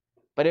dead.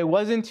 But it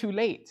wasn't too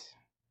late.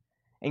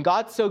 And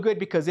God's so good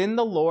because in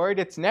the Lord,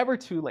 it's never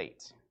too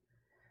late.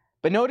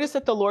 But notice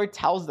that the Lord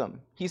tells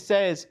them, he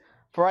says,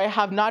 "For I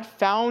have not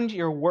found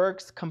your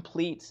works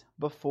complete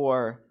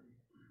before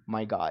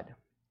my God."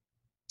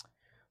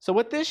 So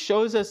what this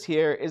shows us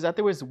here is that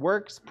there was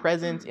works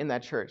present in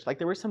that church.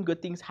 There were some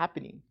good things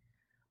happening.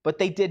 But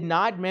they did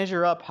not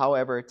measure up,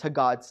 however, to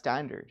God's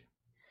standard.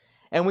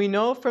 And we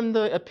know from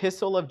the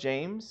epistle of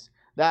James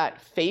that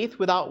faith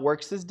without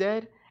works is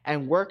dead,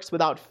 and works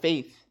without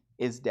faith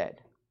is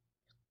dead.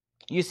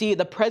 You see,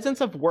 the presence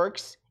of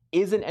works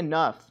isn't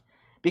enough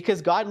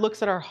because God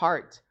looks at our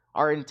heart,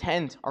 our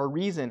intent, our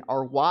reason,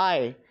 our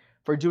why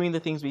for doing the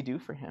things we do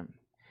for him.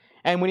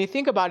 And when you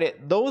think about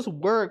it, those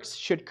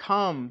works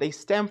they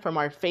stem from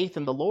our faith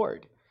in the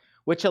Lord,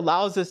 which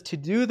allows us to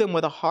do them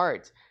with a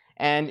heart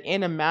and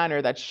in a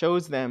manner that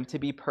shows them to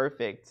be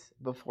perfect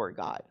before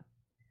God.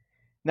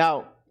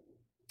 Now,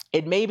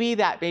 it may be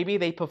that maybe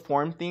they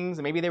performed things,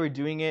 and maybe they were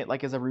doing it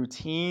as a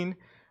routine.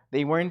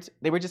 They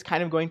were just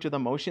kind of going through the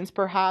motions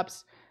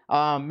perhaps.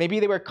 Maybe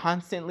they were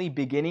constantly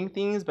beginning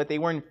things, but they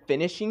weren't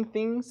finishing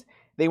things.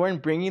 They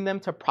weren't bringing them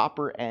to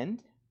proper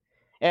end.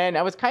 And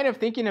I was kind of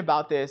thinking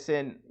about this,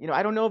 and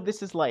I don't know if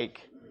this is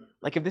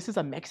if this is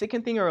a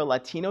Mexican thing or a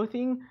Latino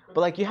thing,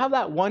 but you have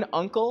that one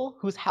uncle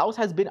whose house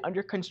has been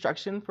under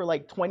construction for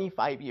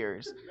 25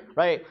 years,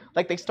 right?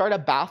 They start a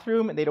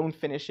bathroom and they don't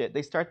finish it.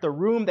 They start the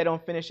room, they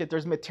don't finish it.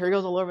 There's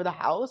materials all over the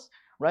house,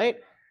 right?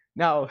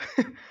 Now,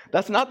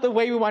 that's not the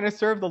way we want to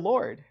serve the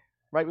Lord,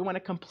 right? We want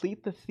to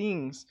complete the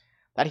things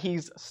that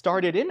he's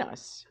started in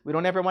us. We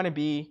don't ever want to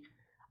be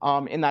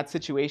in that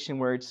situation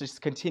where it's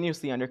just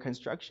continuously under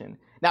construction.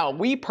 Now,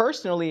 we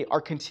personally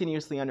are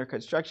continuously under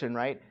construction,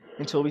 right?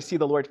 Until we see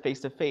the Lord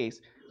face to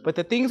face. But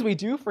the things we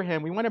do for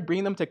him, we want to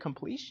bring them to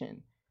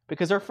completion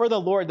because they're for the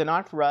Lord. They're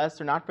not for us.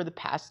 They're not for the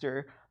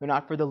pastor. They're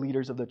not for the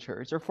leaders of the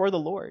church. They're for the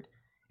Lord.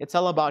 It's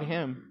all about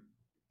him.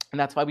 And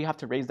that's why we have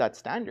to raise that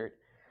standard.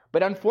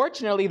 But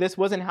unfortunately, this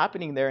wasn't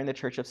happening there in the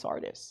church of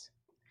Sardis.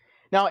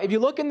 Now, if you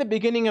look in the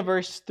beginning of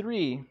verse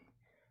 3,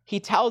 he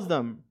tells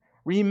them,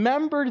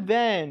 "Remember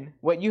then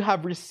what you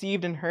have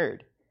received and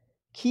heard.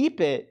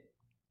 Keep it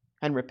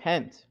and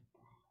repent."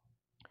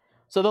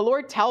 So the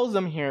Lord tells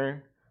them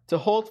here to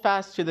hold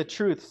fast to the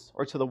truths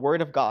or to the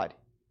word of God,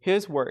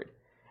 his word,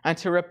 and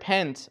to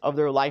repent of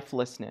their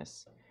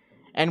lifelessness.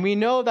 And we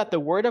know that the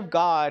Word of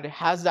God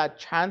has that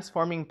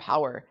transforming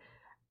power.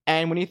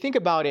 And when you think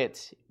about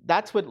it,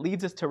 that's what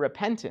leads us to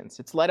repentance.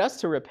 It's led us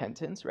to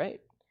repentance,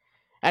 right?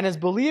 And as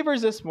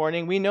believers this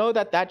morning, we know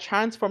that that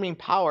transforming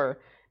power,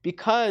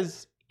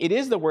 because it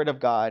is the Word of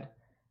God,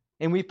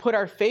 and we put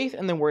our faith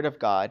in the Word of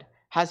God,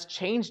 has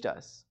changed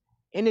us.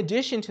 In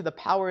addition to the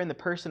power in the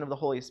person of the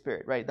Holy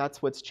Spirit, right?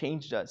 That's what's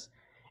changed us.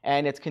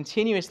 And it's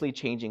continuously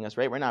changing us,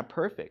 right? We're not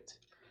perfect.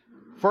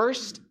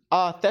 First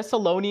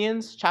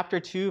Thessalonians chapter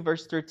 2,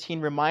 verse 13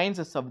 reminds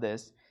us of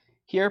this.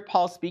 Here,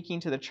 Paul speaking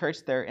to the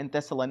church there in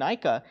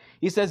Thessalonica,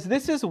 he says,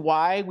 "This is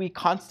why we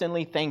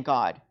constantly thank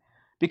God,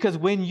 because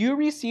when you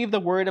received the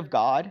word of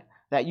God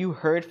that you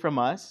heard from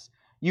us,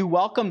 you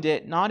welcomed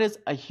it not as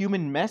a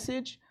human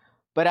message,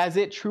 but as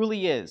it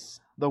truly is,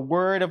 the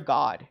word of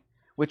God,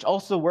 which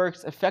also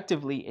works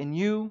effectively in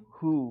you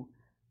who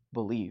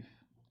believe."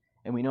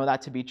 And we know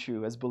that to be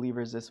true as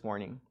believers this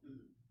morning.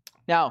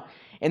 Now,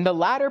 in the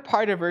latter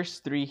part of verse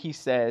 3, he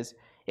says,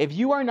 "If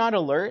you are not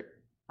alert,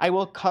 I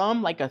will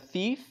come like a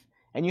thief,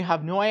 and you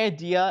have no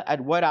idea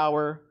at what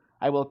hour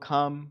I will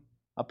come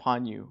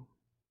upon you."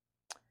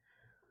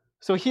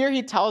 So here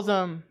he tells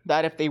them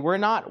that if they were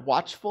not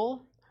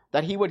watchful,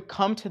 that he would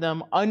come to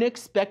them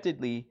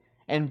unexpectedly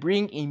and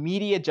bring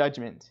immediate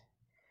judgment.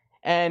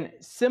 And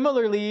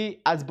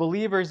similarly, as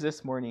believers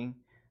this morning,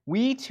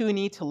 we too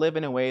need to live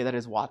in a way that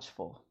is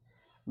watchful,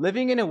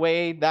 living in a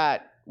way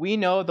that we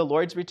know the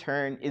Lord's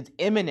return is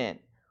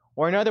imminent.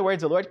 Or in other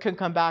words, the Lord could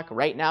come back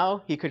right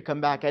now. He could come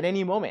back at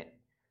any moment,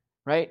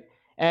 right?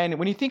 And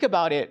when you think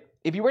about it,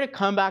 if you were to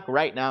come back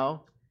right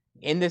now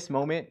in this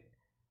moment,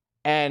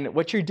 and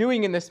what you're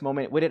doing in this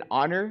moment, would it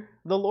honor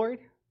the Lord?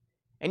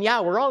 And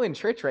yeah, we're all in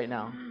church right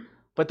now,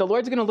 but the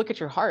Lord's going to look at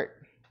your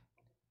heart.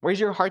 Where's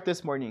your heart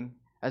this morning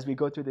as we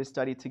go through this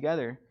study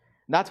together?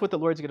 And that's what the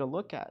Lord's going to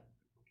look at.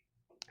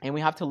 And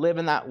we have to live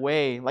in that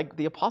way, like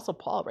the Apostle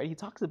Paul, right? He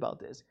talks about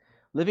this.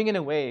 Living in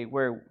a way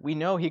where we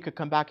know he could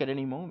come back at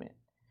any moment.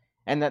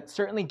 And that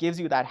certainly gives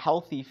you that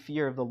healthy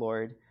fear of the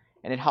Lord,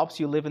 and it helps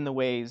you live in the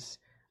ways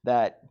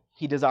that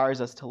he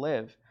desires us to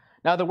live.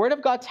 Now, the Word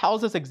of God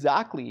tells us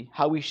exactly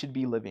how we should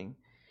be living.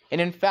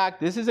 And in fact,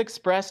 this is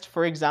expressed,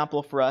 for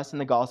example, for us in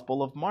the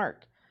Gospel of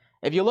Mark.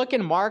 If you look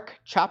in Mark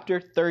chapter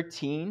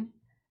 13,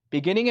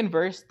 beginning in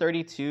verse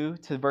 32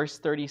 to verse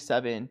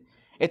 37,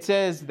 it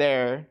says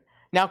there,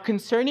 "Now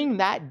concerning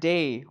that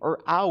day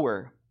or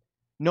hour,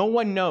 no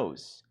one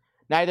knows,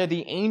 neither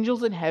the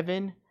angels in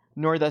heaven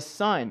nor the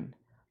Son,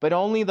 but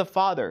only the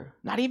Father."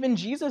 Not even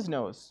Jesus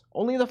knows.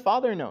 Only the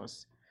Father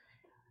knows.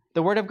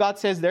 The Word of God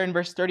says there in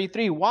verse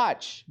 33,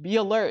 "Watch, be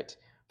alert,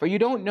 for you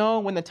don't know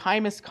when the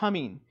time is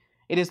coming.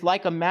 It is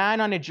like a man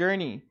on a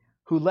journey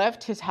who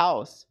left his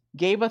house,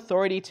 gave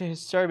authority to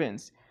his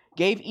servants,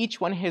 gave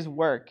each one his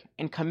work,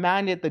 and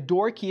commanded the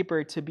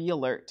doorkeeper to be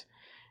alert.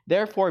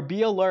 Therefore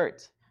be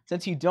alert,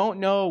 since you don't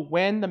know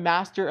when the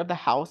master of the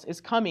house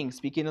is coming,"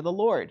 speaking of the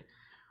Lord,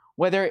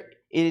 "whether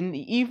in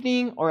the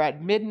evening or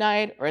at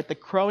midnight or at the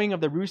crowing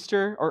of the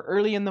rooster or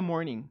early in the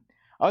morning.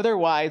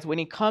 Otherwise, when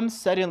he comes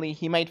suddenly,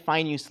 he might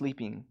find you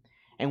sleeping.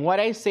 And what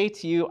I say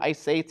to you, I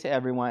say to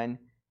everyone,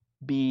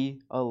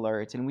 be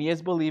alert." And we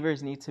as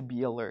believers need to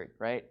be alert,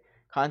 right?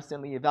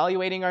 Constantly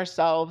evaluating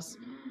ourselves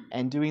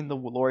and doing the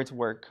Lord's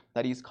work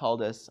that he's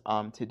called us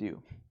to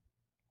do.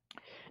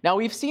 Now,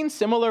 we've seen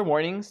similar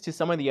warnings to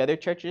some of the other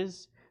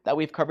churches that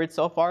we've covered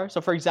so far.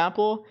 So, for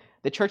example,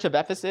 the church of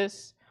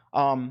Ephesus,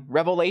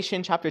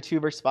 Revelation chapter 2,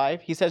 verse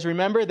 5, he says,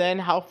 "Remember then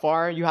how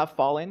far you have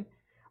fallen.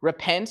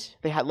 Repent,"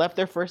 they had left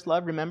their first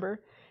love,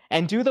 remember,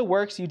 "and do the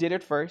works you did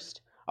at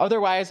first.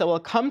 Otherwise, I will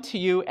come to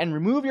you and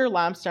remove your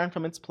lampstand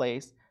from its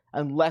place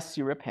unless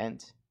you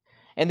repent."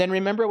 And then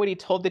remember what he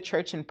told the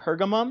church in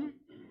Pergamum?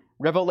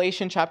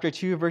 Revelation chapter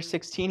 2, verse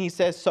 16, he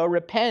says, "So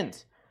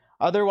repent,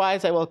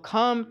 otherwise I will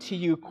come to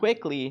you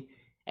quickly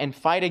and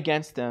fight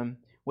against them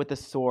with the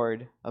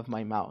sword of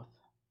my mouth."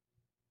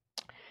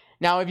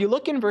 Now, if you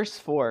look in verse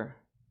 4,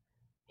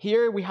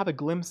 here we have a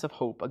glimpse of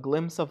hope, a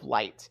glimpse of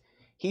light.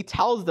 He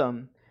tells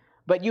them,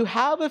 "But you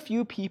have a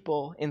few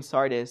people in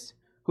Sardis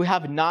who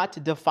have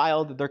not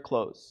defiled their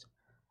clothes,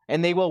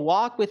 and they will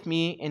walk with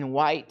me in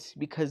white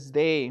because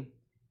they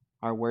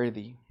are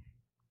worthy."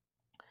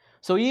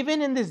 So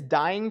even in this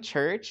dying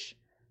church,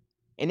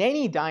 in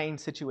any dying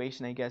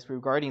situation, I guess,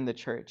 regarding the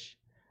church,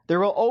 there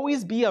will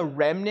always be a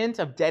remnant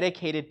of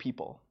dedicated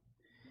people.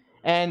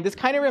 And this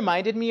kind of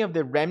reminded me of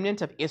the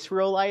remnant of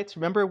Israelites.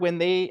 Remember when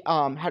they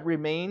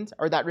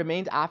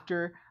remained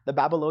after the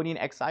Babylonian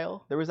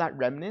exile? There was that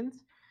remnant.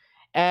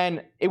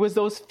 And it was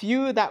those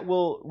few that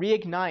will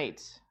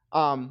reignite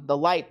the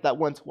light that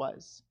once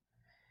was.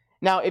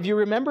 Now, if you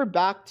remember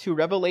back to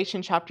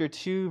Revelation chapter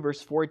 2,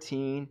 verse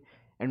 14,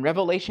 and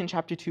Revelation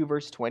chapter 2,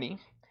 verse 20,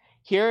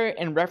 here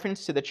in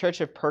reference to the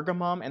church of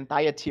Pergamum and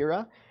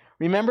Thyatira,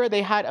 remember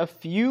they had a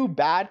few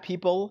bad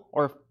people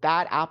or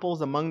bad apples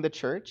among the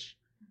church.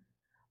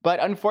 But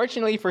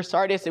unfortunately for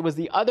Sardis, it was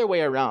the other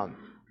way around.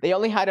 They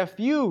only had a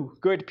few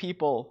good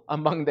people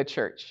among the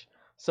church.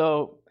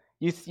 So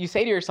you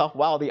say to yourself,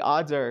 wow, the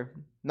odds are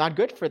not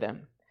good for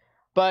them.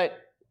 But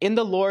In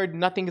the Lord,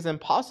 nothing is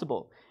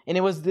impossible. And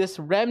it was this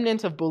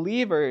remnant of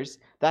believers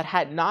that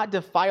had not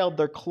defiled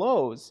their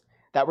clothes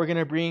that were going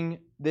to bring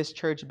this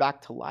church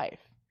back to life.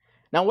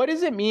 Now, what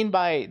does it mean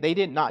by they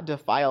did not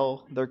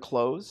defile their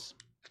clothes?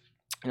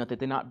 That they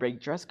did not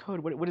break dress code?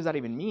 What does that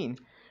even mean?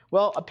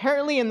 Well,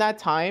 apparently in that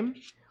time,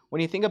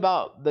 when you think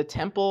about the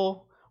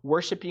temple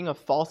worshiping of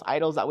false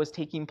idols that was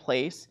taking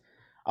place,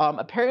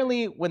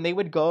 apparently when they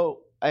would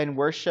go and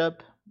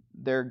worship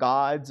their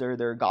gods or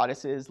their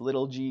goddesses,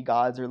 little g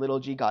gods or little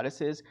g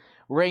goddesses,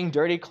 wearing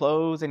dirty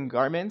clothes and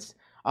garments,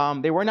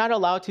 they were not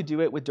allowed to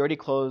do it with dirty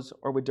clothes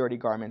or with dirty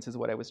garments, is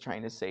what I was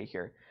trying to say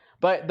here.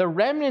 But the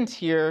remnant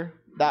here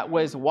that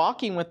was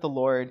walking with the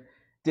Lord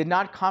did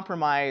not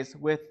compromise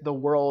with the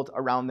world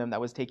around them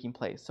that was taking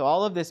place. So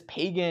all of this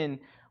pagan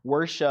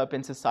worship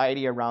and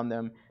society around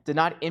them did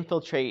not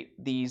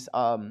infiltrate these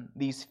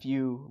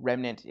few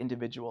remnant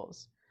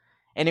individuals.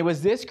 And it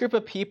was this group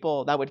of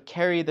people that would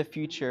carry the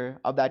future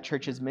of that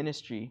church's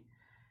ministry.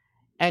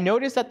 And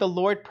notice that the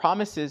Lord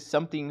promises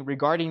something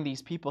regarding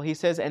these people. He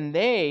says, and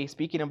they,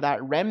 speaking of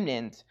that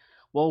remnant,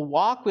 will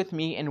walk with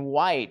me in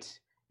white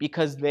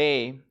because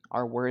they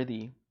are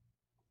worthy.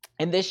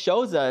 And this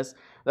shows us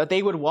that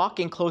they would walk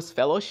in close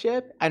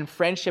fellowship and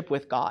friendship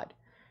with God.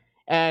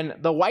 And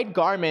the white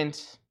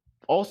garment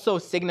also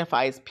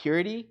signifies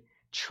purity,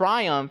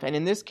 triumph, and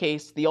in this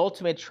case, the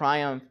ultimate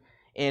triumph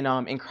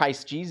in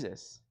Christ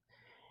Jesus.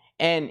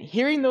 And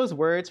hearing those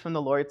words from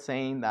the Lord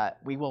saying that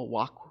we will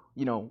walk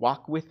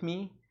with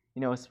me,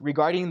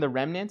 regarding the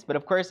remnants. But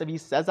of course, if he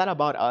says that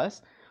about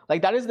us,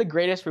 like that is the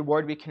greatest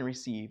reward we can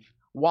receive,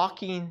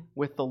 walking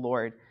with the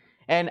Lord.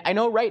 And I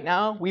know right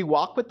now we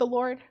walk with the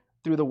Lord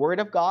through the word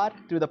of God,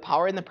 through the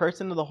power and the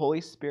person of the Holy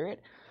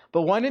Spirit.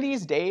 But one of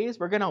these days,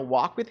 we're going to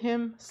walk with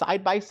him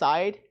side by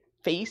side,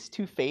 face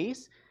to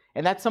face.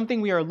 And that's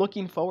something we are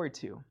looking forward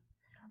to.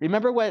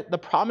 Remember what the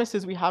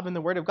promises we have in the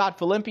word of God.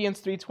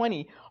 Philippians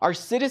 3:20, our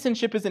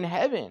citizenship is in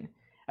heaven,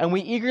 and we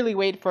eagerly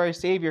wait for our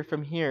Savior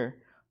from here,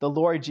 the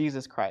Lord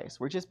Jesus Christ.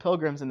 We're just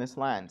pilgrims in this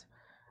land.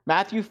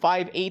 Matthew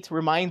 5:8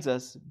 reminds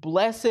us,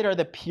 blessed are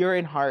the pure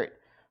in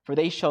heart, for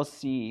they shall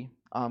see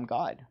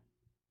God.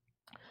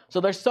 So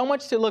there's so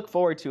much to look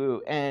forward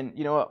to. And,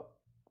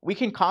 we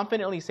can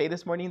confidently say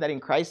this morning that in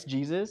Christ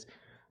Jesus,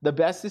 the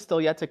best is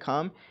still yet to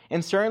come.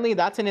 And certainly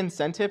that's an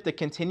incentive to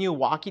continue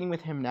walking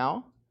with him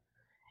now.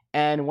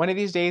 And one of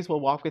these days we'll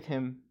walk with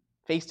him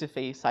face to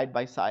face, side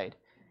by side.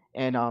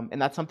 And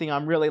that's something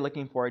I'm really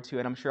looking forward to.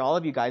 And I'm sure all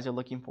of you guys are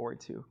looking forward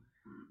to.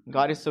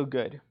 God is so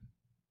good.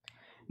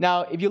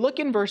 Now, if you look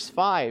in verse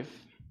 5,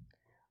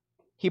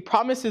 he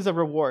promises a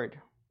reward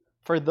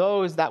for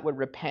those that would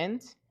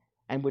repent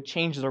and would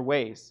change their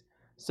ways.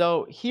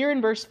 So here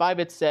in verse 5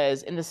 it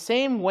says, in the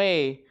same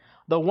way,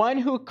 the one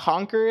who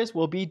conquers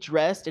will be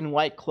dressed in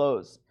white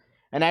clothes,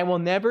 and I will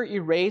never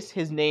erase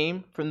his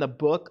name from the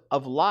book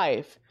of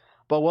life,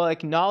 but will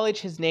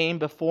acknowledge his name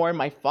before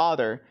my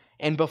Father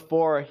and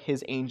before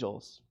his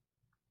angels.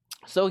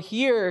 So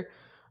here,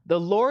 the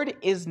Lord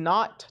is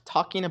not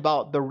talking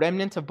about the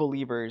remnant of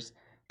believers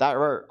that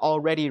were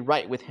already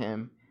right with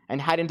him and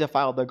hadn't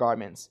defiled their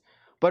garments,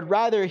 but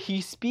rather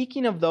he's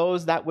speaking of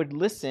those that would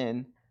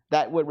listen,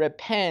 that would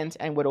repent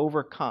and would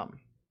overcome,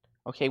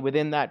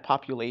 within that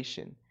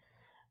population.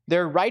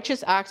 Their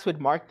righteous acts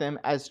would mark them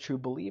as true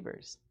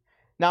believers.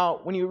 Now,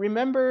 when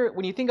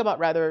you think about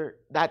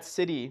that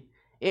city,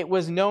 it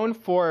was known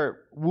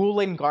for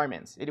woolen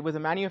garments. It was a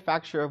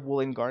manufacturer of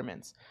woolen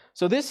garments.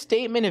 So this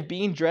statement of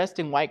being dressed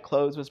in white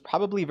clothes was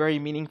probably very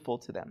meaningful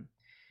to them.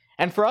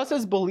 And for us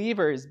as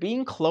believers,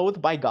 being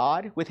clothed by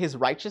God with his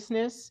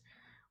righteousness,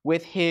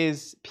 with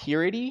his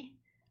purity,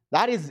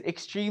 that is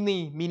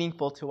extremely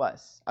meaningful to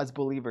us as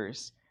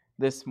believers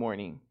this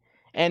morning.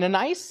 And a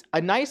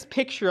nice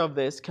picture of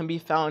this can be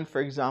found, for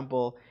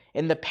example,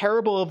 in the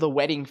parable of the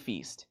wedding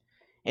feast.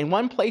 And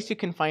one place you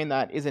can find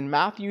that is in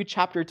Matthew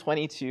chapter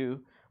 22,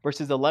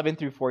 verses 11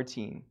 through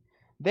 14.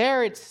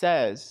 There it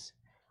says,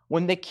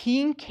 when the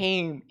king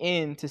came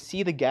in to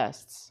see the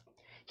guests,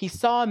 he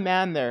saw a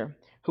man there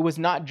who was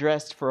not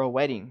dressed for a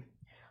wedding.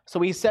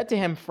 So he said to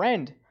him,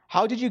 friend,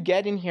 how did you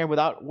get in here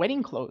without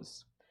wedding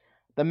clothes?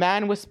 The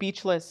man was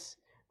speechless.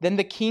 Then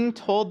the king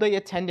told the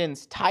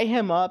attendants, tie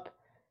him up,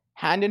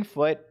 hand and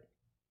foot,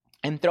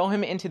 and throw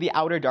him into the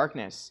outer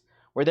darkness,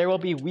 where there will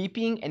be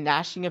weeping and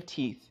gnashing of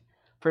teeth.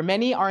 For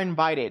many are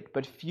invited,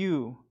 but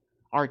few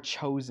are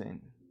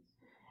chosen.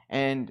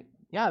 And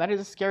yeah, that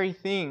is a scary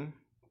thing.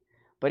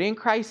 But in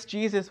Christ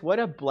Jesus, what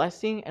a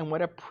blessing and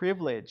what a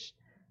privilege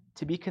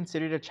to be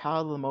considered a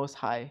child of the Most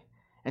High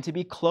and to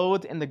be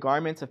clothed in the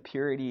garments of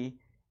purity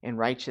and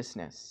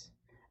righteousness.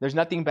 There's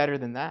nothing better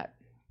than that.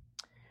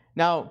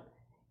 Now,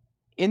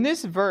 in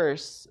this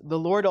verse, the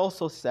Lord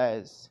also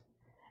says,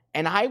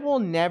 and I will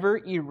never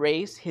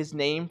erase his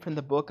name from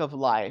the book of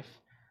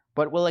life,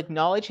 but will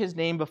acknowledge his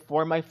name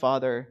before my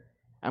Father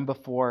and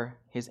before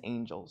his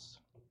angels.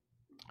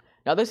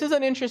 Now, this is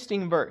an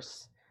interesting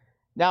verse.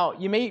 Now,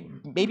 you may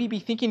maybe be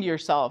thinking to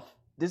yourself,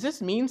 does this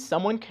mean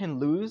someone can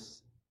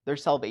lose their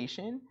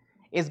salvation?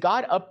 Is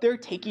God up there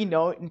taking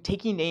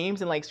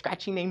names and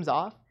scratching names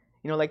off?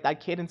 Like that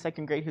kid in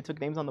second grade who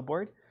took names on the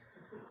board.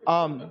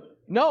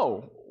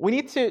 No,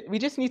 we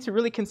just need to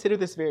really consider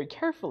this very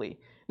carefully.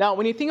 Now,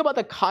 when you think about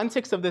the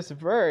context of this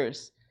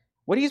verse,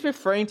 what he's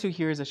referring to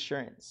here is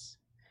assurance.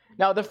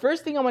 Now, the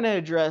first thing I want to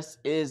address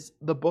is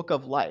the book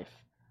of life.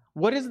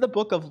 What is the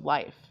book of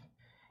life?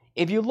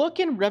 If you look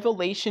in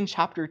Revelation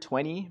chapter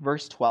 20,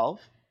 verse 12,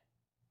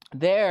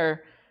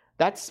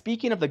 that's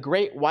speaking of the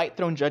great white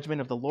throne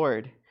judgment of the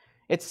Lord.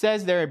 It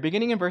says there,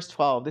 beginning in verse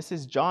 12, this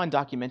is John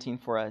documenting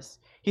for us.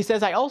 He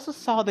says, I also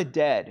saw the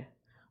dead,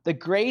 the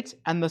great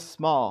and the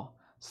small,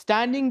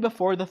 standing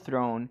before the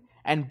throne,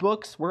 and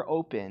books were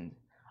opened.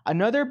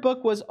 Another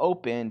book was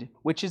opened,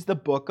 which is the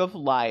book of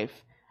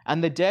life,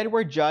 and the dead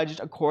were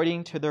judged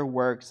according to their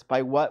works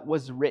by what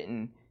was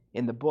written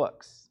in the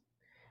books.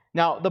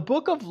 Now, the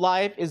book of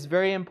life is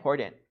very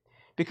important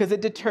because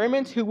it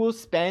determines who will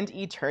spend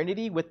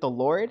eternity with the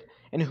Lord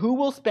and who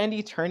will spend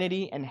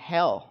eternity in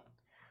hell.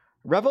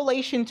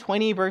 Revelation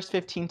 20 verse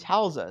 15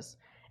 tells us,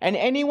 and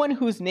anyone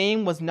whose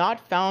name was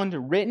not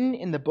found written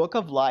in the book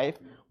of life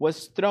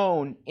was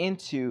thrown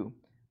into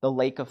the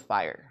lake of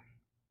fire.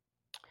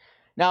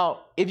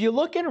 Now, if you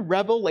look in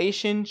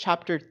Revelation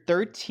chapter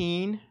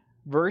 13,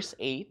 verse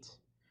 8,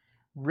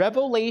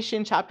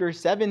 Revelation chapter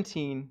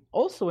 17,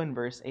 also in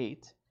verse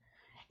 8,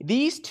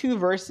 these two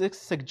verses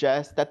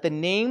suggest that the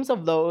names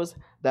of those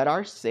that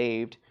are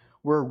saved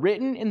were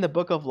written in the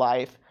book of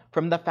life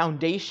from the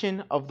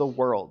foundation of the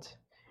world.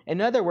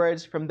 In other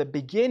words, from the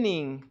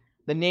beginning,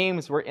 the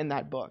names were in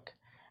that book.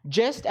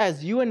 Just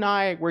as you and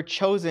I were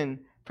chosen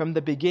from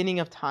the beginning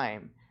of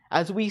time.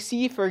 As we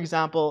see, for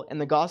example, in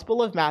the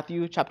Gospel of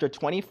Matthew, chapter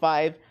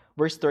 25,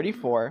 verse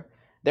 34,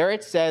 there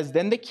it says,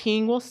 then the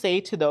king will say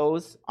to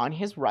those on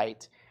his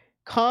right,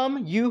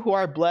 come, you who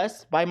are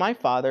blessed by my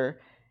Father,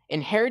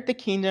 inherit the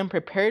kingdom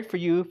prepared for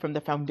you from the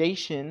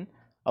foundation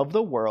of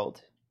the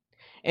world.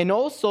 And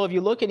also, if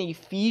you look in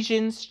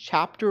Ephesians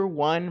chapter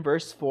 1,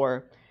 verse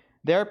 4,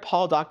 there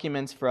Paul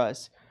documents for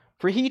us,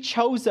 for he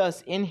chose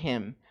us in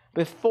him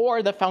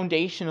before the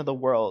foundation of the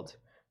world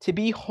to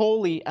be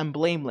holy and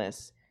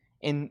blameless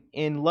in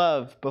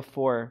love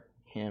before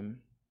him.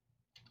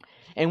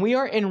 And we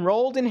are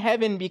enrolled in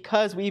heaven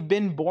because we've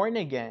been born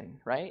again,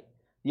 right?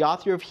 The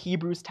author of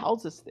Hebrews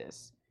tells us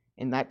this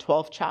in that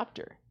 12th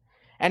chapter.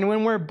 And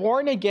when we're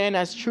born again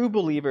as true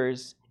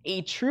believers,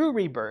 a true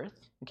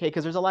rebirth, okay,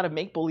 because there's a lot of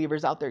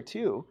make-believers out there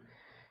too,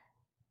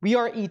 we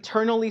are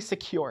eternally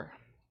secure.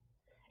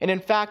 And in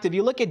fact, if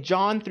you look at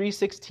John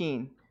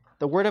 3:16,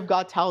 the Word of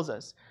God tells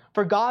us,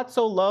 for God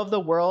so loved the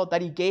world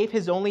that he gave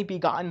his only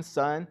begotten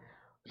Son,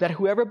 that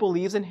whoever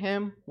believes in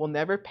him will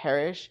never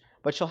perish,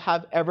 but shall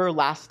have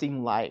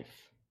everlasting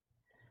life.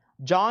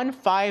 John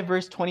 5,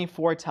 verse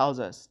 24 tells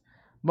us,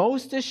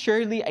 most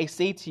assuredly I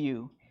say to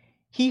you,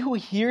 he who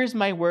hears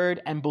my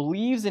word and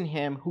believes in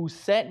him who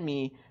sent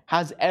me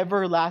has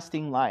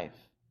everlasting life.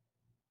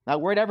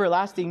 That word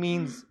everlasting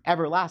means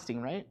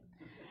everlasting, right?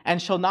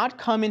 And shall not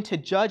come into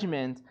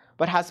judgment,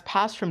 but has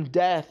passed from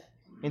death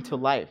into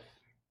life.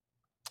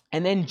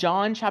 And then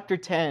John chapter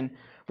 10,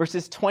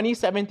 verses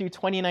 27 through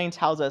 29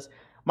 tells us,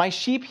 my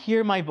sheep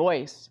hear my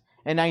voice,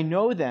 and I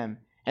know them,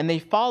 and they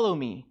follow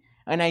me,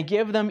 and I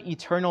give them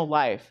eternal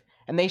life,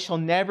 and they shall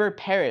never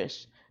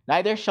perish,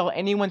 neither shall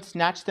anyone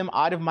snatch them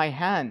out of my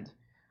hand.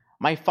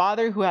 My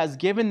Father who has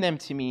given them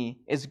to me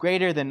is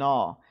greater than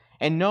all,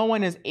 and no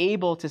one is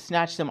able to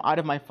snatch them out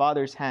of my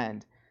Father's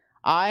hand.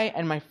 I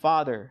and my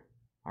Father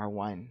are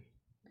one.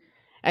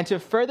 And to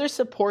further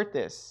support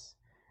this,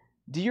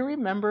 do you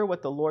remember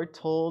what the Lord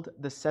told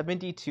the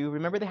 72?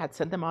 Remember they had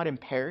sent them out in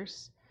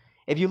pairs?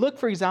 If you look,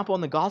 for example,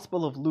 in the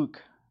Gospel of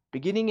Luke,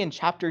 beginning in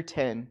chapter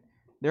 10,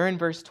 there in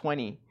verse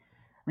 20,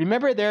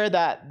 remember there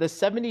that the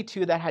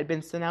 72 that had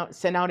been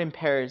sent out in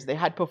pairs, they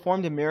had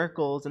performed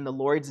miracles in the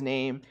Lord's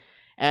name,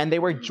 and they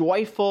were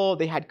joyful.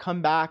 They had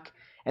come back,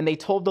 and they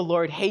told the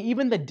Lord, hey,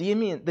 even the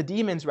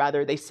demons,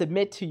 they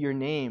submit to your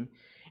name.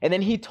 And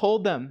then he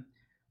told them,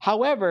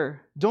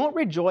 however, don't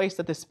rejoice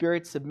that the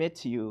spirits submit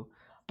to you,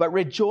 but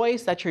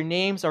rejoice that your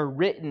names are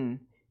written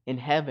in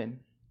heaven.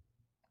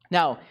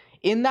 Now,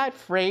 in that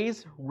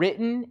phrase,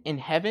 written in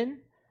heaven,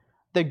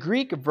 the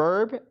Greek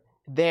verb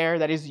there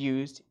that is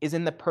used is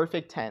in the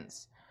perfect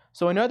tense.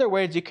 So in other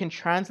words, you can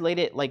translate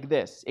it like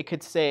this. It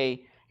could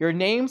say, your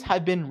names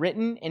have been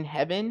written in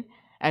heaven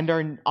and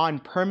are on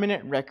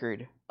permanent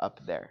record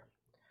up there.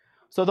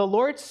 So the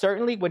Lord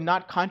certainly would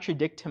not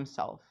contradict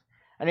himself.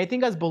 And I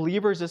think as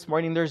believers this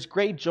morning, there's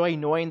great joy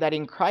knowing that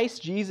in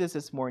Christ Jesus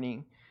this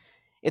morning,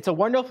 it's a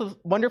wonderful,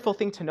 wonderful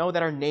thing to know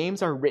that our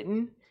names are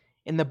written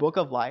in the book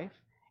of life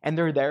and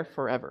they're there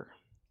forever.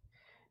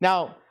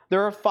 Now,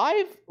 there are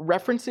 5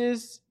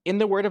 references in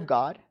the Word of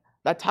God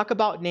that talk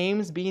about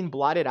names being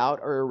blotted out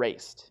or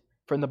erased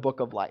from the book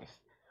of life.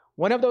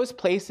 One of those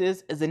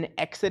places is in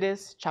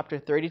Exodus chapter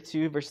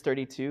 32, verse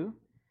 32.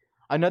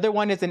 Another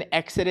one is in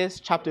Exodus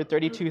chapter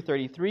 32,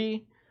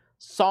 33.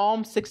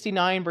 Psalm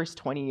 69, verse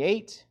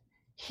 28.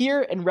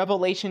 Here in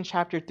Revelation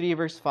chapter 3,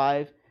 verse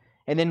 5.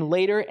 And then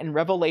later in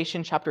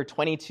Revelation chapter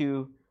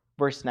 22,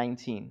 verse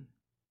 19.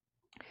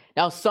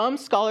 Now, some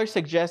scholars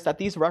suggest that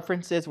these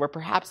references were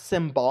perhaps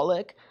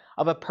symbolic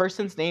of a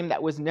person's name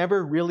that was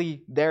never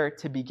really there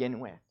to begin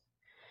with.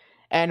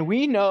 And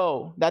we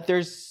know that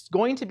there's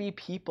going to be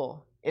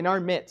people in our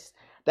midst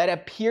that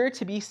appear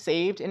to be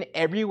saved in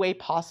every way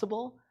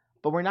possible,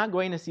 but we're not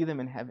going to see them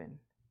in heaven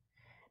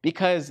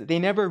because they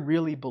never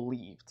really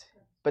believed,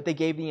 but they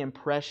gave the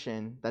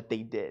impression that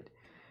they did.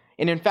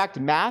 And in fact,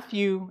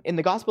 Matthew, in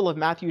the Gospel of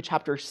Matthew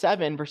chapter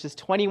 7, verses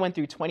 21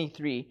 through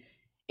 23,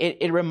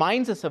 it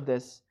reminds us of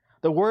this.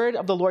 The word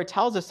of the Lord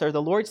tells us there,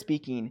 the Lord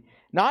speaking,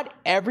 "Not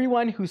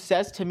everyone who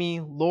says to me,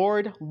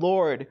 'Lord,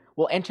 Lord,'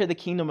 will enter the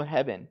kingdom of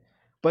heaven,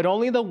 but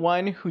only the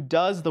one who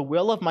does the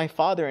will of my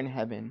Father in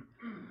heaven.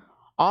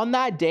 On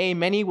that day,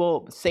 many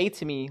will say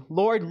to me,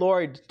 'Lord,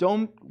 Lord,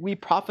 don't we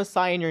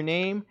prophesy in your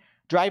name,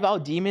 drive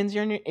out demons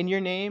in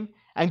your name,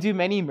 and do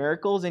many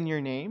miracles in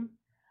your name?'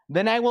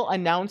 Then I will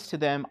announce to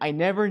them, 'I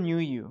never knew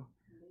you.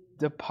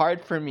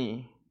 Depart from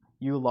me,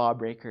 you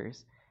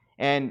lawbreakers.'"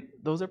 And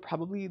those are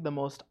probably the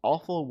most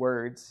awful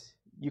words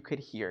you could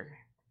hear.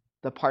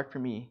 "Depart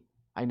from me,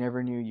 I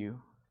never knew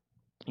you,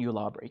 you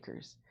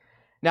lawbreakers."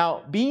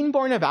 Now, being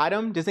born of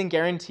Adam doesn't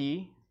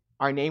guarantee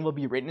our name will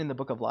be written in the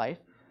book of life,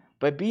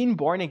 but being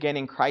born again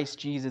in Christ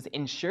Jesus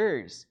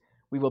ensures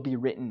we will be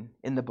written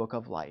in the book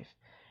of life.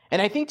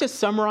 And I think to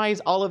summarize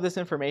all of this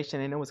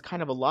information, and it was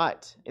kind of a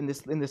lot in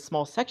this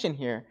small section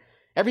here,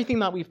 everything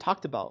that we've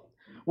talked about,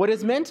 what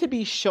is meant to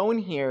be shown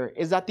here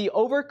is that the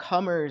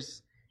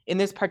overcomers in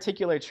this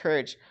particular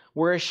church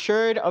were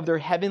assured of their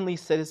heavenly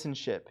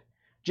citizenship,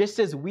 just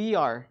as we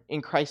are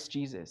in Christ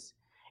Jesus.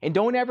 And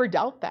don't ever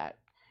doubt that.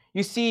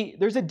 You see,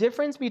 there's a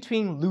difference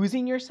between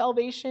losing your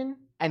salvation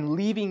and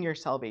leaving your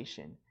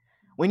salvation.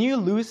 When you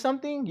lose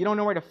something, you don't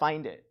know where to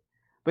find it.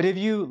 But if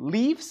you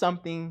leave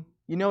something,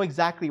 you know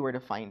exactly where to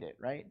find it,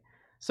 right?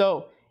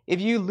 So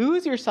if you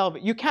lose your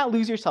salvation, you can't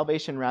lose your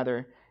salvation,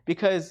 rather,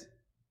 because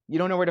you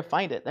don't know where to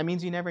find it. That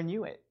means you never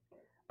knew it.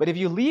 But if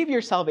you leave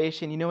your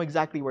salvation, you know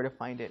exactly where to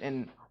find it.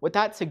 And what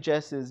that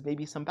suggests is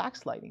maybe some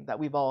backsliding that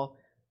we've all,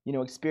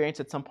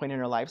 experienced at some point in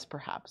our lives,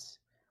 perhaps.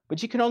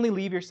 But you can only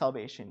leave your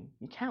salvation.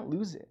 You can't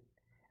lose it.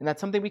 And that's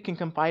something we can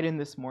confide in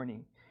this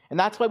morning. And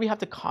that's why we have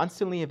to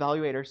constantly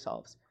evaluate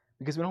ourselves,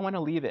 because we don't want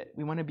to leave it.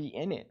 We want to be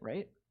in it,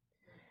 right?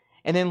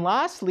 And then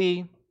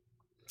lastly,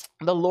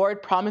 the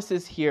Lord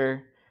promises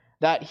here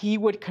that he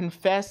would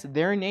confess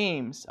their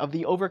names of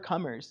the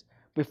overcomers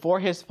before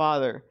his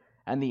Father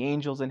and the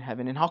angels in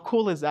heaven. And how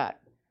cool is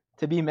that,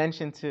 to be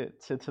mentioned to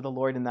the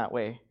Lord in that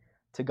way,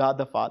 to God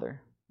the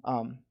Father?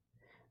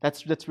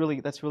 That's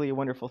really a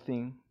wonderful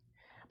thing.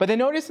 But then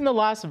notice in the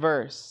last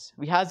verse,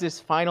 we have this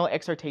final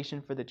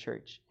exhortation for the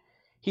church.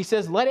 He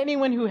says, "Let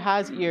anyone who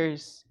has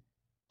ears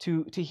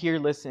to hear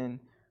listen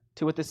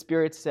to what the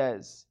Spirit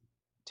says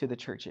to the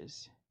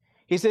churches."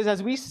 He says,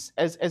 as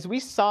we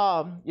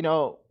saw,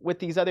 with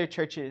these other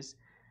churches,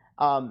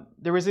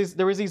 there was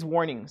these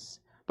warnings,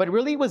 but it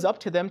really was up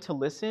to them to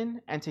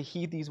listen and to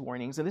heed these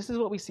warnings. And this is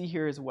what we see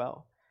here as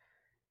well.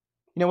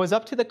 It was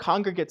up to the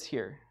congregates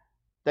here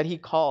that he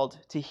called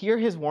to hear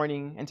his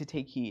warning and to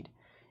take heed.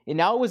 And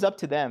now it was up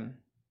to them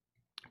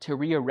to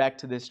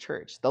re-erect this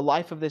church, the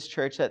life of this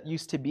church that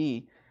used to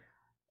be,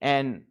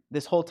 and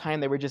this whole time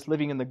they were just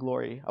living in the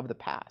glory of the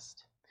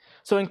past.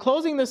 So in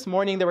closing this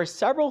morning, there were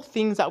several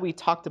things that we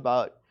talked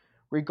about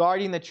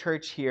regarding the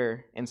church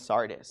here in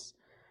Sardis.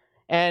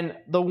 And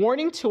the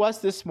warning to us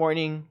this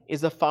morning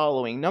is the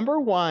following. Number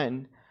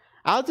one,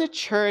 as a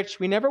church,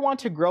 we never want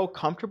to grow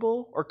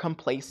comfortable or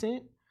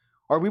complacent,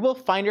 or we will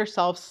find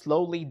ourselves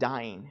slowly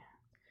dying.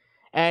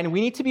 And we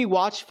need to be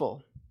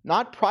watchful,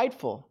 not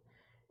prideful.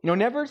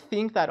 Never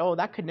think that,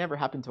 that could never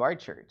happen to our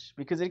church,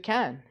 because it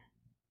can.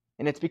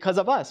 And it's because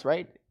of us,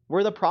 right?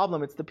 We're the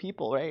problem. It's the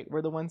people, right?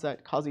 We're the ones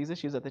that cause these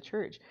issues at the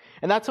church.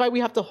 And that's why we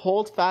have to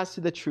hold fast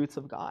to the truths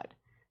of God,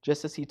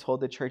 just as he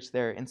told the church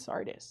there in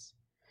Sardis.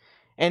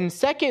 And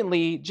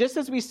secondly, just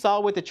as we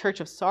saw with the church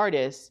of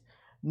Sardis,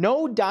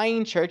 no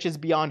dying church is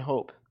beyond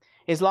hope,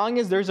 as long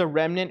as there's a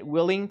remnant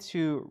willing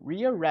to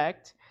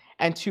re-erect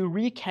and to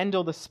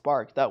rekindle the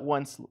spark that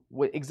once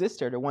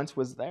existed or once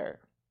was there.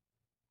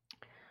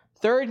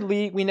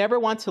 Thirdly, we never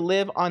want to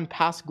live on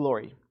past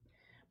glory,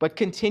 but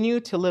continue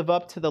to live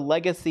up to the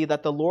legacy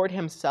that the Lord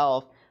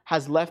himself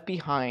has left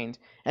behind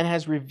and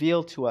has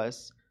revealed to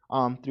us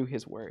through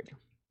his word.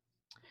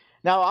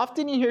 Now,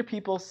 often you hear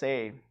people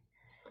say,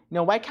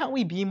 why can't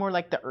we be more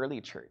like the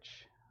early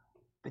church?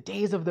 The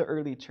days of the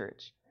early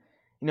church.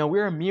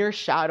 We're a mere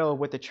shadow of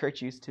what the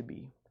church used to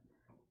be.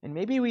 And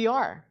maybe we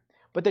are.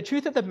 But the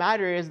truth of the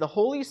matter is the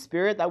Holy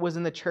Spirit that was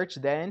in the church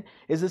then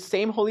is the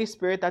same Holy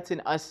Spirit that's in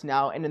us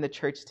now and in the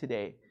church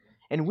today.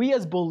 And we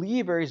as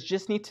believers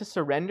just need to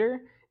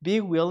surrender,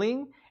 be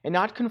willing, and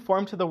not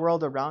conform to the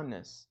world around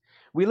us.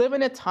 We live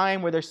in a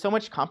time where there's so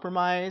much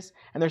compromise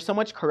and there's so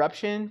much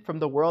corruption from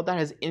the world that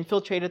has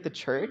infiltrated the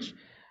church.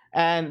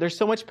 And there's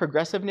so much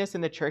progressiveness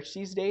in the church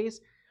these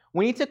days.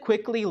 We need to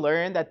quickly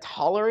learn that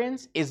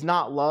tolerance is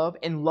not love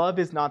and love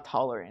is not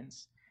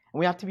tolerance. And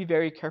we have to be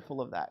very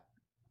careful of that.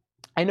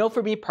 I know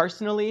for me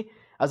personally,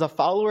 as a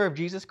follower of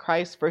Jesus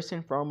Christ, first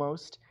and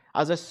foremost,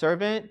 as a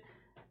servant,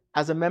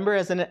 as a member,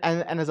 and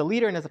as a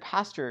leader and as a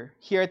pastor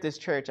here at this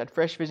church, at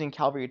Fresh Vision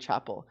Calvary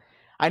Chapel.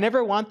 I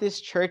never want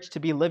this church to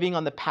be living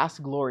on the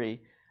past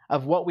glory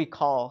of what we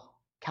call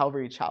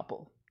Calvary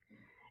Chapel.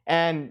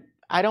 And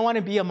I don't want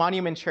to be a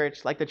monument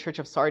church like the Church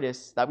of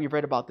Sardis that we've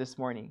read about this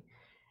morning.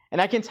 And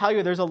I can tell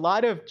you there's a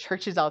lot of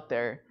churches out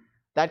there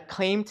that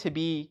claim to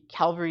be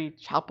Calvary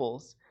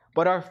Chapels,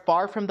 but are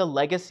far from the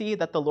legacy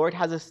that the Lord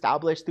has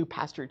established through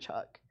Pastor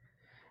Chuck,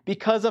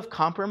 because of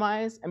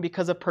compromise and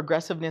because of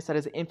progressiveness that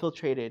has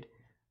infiltrated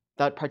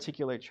that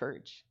particular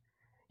church.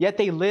 Yet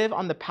they live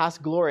on the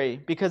past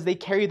glory because they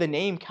carry the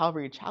name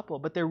Calvary Chapel,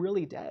 but they're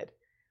really dead,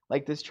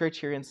 like this church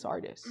here in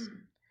Sardis.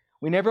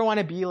 We never want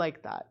to be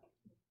like that.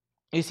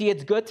 You see,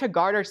 it's good to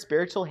guard our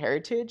spiritual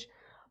heritage,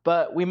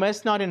 but we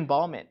must not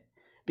embalm it,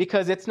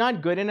 because it's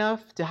not good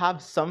enough to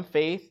have some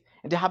faith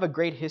and to have a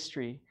great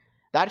history.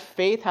 That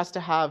faith has to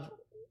have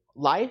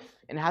life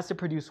and it has to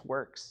produce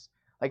works.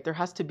 Like, there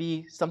has to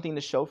be something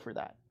to show for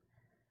that.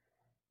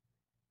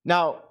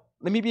 Now,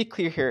 let me be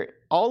clear here.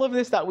 All of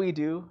this that we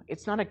do,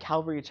 it's not a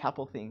Calvary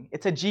Chapel thing.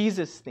 It's a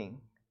Jesus thing.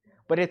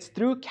 But it's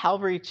through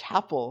Calvary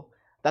Chapel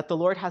that the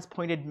Lord has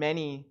pointed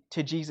many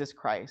to Jesus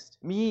Christ,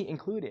 me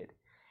included.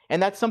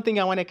 And that's something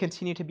I want to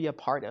continue to be a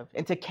part of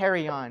and to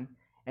carry on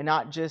and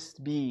not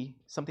just be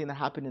something that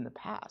happened in the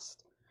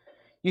past.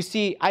 You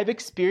see, I've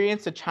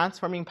experienced the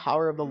transforming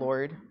power of the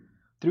Lord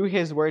through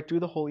His Word,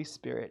 through the Holy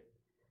Spirit,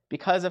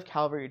 because of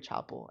Calvary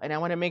Chapel. And I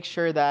want to make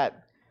sure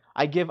that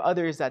I give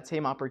others that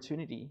same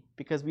opportunity,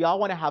 because we all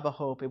want to have a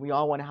hope and we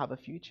all want to have a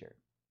future.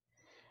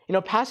 You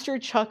know, Pastor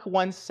Chuck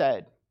once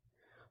said,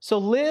 "So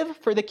live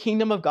for the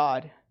kingdom of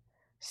God.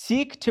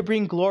 Seek to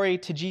bring glory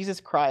to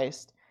Jesus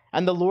Christ,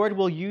 and the Lord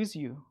will use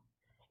you.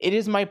 It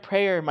is my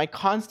prayer, my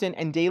constant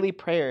and daily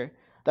prayer,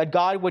 that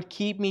God would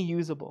keep me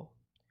usable."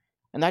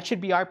 And that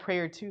should be our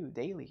prayer too,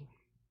 daily.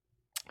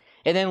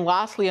 And then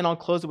lastly, and I'll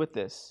close with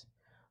this,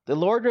 the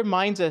Lord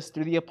reminds us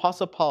through the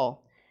Apostle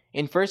Paul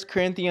in 1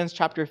 Corinthians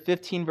chapter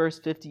 15, verse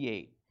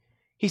 58.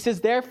 He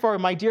says, "Therefore,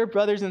 my dear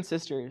brothers and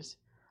sisters,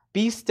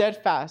 be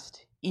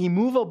steadfast,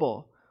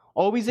 immovable,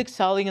 always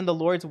excelling in the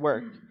Lord's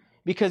work,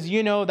 because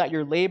you know that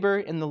your labor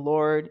in the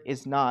Lord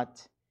is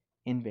not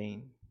in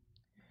vain."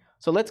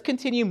 So let's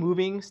continue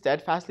moving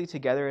steadfastly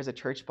together as a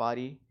church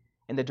body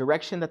in the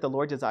direction that the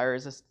Lord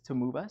desires us to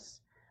move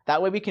us.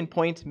 That way we can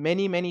point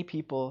many, many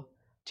people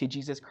to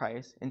Jesus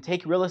Christ and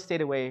take real estate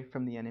away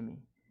from the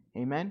enemy.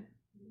 Amen?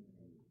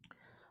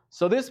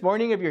 So this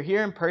morning, if you're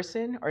here in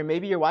person, or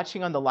maybe you're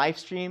watching on the live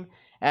stream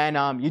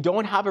and you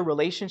don't have a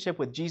relationship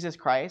with Jesus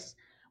Christ,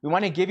 we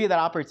want to give you that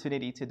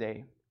opportunity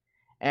today.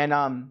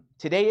 And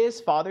today is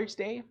Father's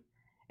Day.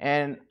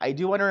 And I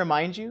do want to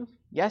remind you,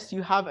 yes,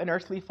 you have an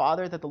earthly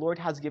father that the Lord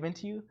has given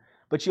to you,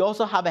 but you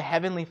also have a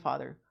heavenly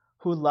Father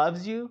who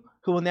loves you,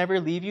 who will never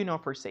leave you nor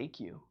forsake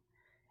you.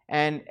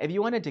 And if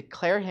you want to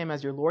declare Him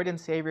as your Lord and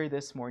Savior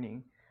this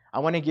morning, I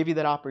want to give you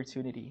that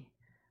opportunity.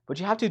 But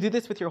you have to do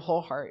this with your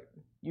whole heart.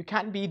 You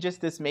can't be just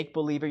this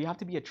make-believer. You have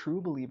to be a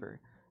true believer.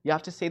 You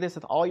have to say this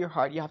with all your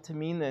heart. You have to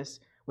mean this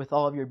with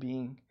all of your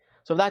being.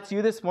 So if that's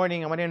you this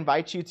morning, I want to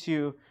invite you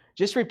to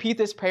just repeat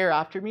this prayer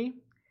after me.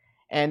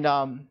 And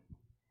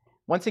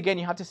once again,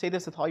 you have to say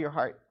this with all your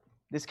heart.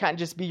 This can't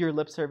just be your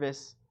lip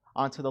service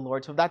unto the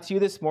Lord. So if that's you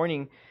this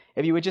morning,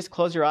 if you would just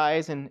close your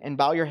eyes and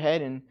bow your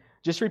head and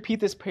just repeat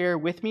this prayer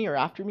with me or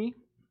after me.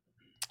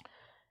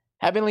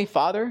 Heavenly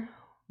Father,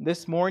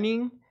 this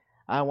morning,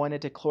 I want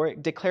to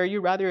declare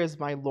you as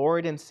my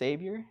Lord and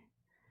Savior.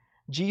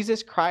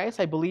 Jesus Christ,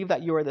 I believe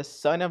that you are the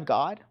Son of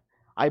God.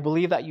 I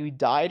believe that you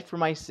died for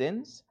my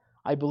sins.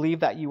 I believe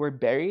that you were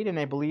buried, and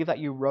I believe that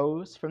you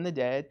rose from the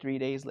dead 3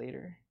 days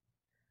later.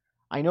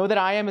 I know that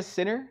I am a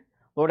sinner.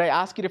 Lord, I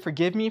ask you to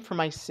forgive me for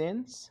my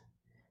sins.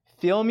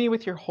 Fill me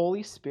with your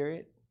Holy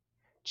Spirit.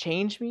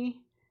 Change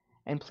me,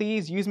 and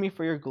please use me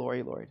for your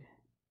glory, Lord.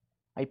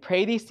 I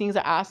pray these things,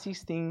 I ask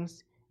these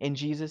things in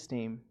Jesus'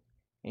 name.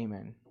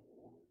 Amen.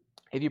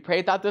 If you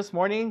prayed that this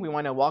morning, we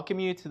want to welcome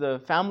you to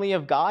the family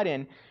of God.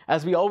 And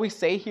as we always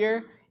say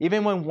here,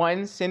 even when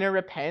one sinner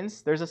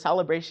repents, there's a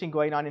celebration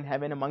going on in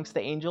heaven amongst the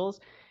angels.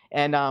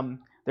 And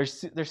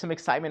there's some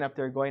excitement up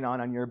there going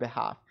on your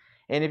behalf.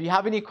 And if you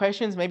have any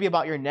questions, maybe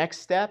about your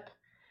next step,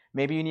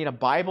 maybe you need a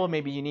Bible,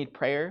 maybe you need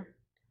prayer,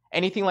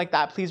 anything like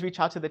that, please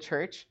reach out to the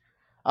church.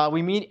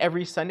 We meet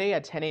every Sunday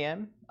at 10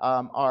 a.m.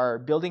 Our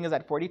building is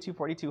at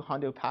 4242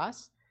 Hondo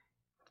Pass.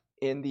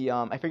 In the,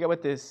 I forget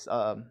what this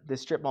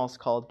strip mall is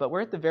called, but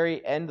we're at the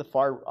very end, the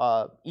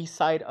far east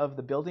side of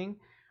the building,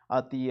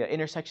 at the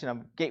intersection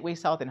of Gateway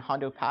South and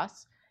Hondo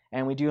Pass.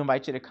 And we do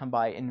invite you to come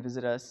by and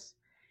visit us.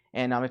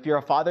 And if you're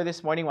a father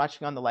this morning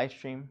watching on the live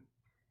stream,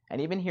 and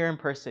even here in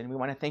person, we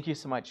want to thank you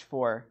so much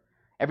for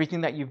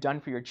everything that you've done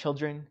for your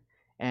children,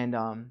 and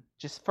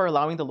just for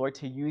allowing the Lord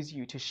to use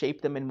you to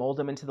shape them and mold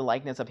them into the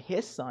likeness of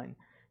His Son,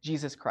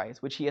 Jesus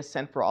Christ, which He has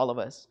sent for all of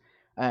us.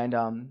 And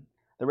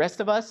the rest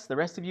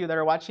of you that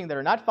are watching that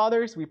are not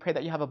fathers, we pray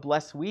that you have a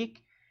blessed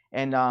week.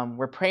 And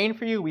we're praying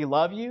for you. We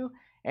love you.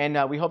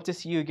 And we hope to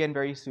see you again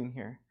very soon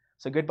here.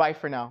 So goodbye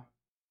for now.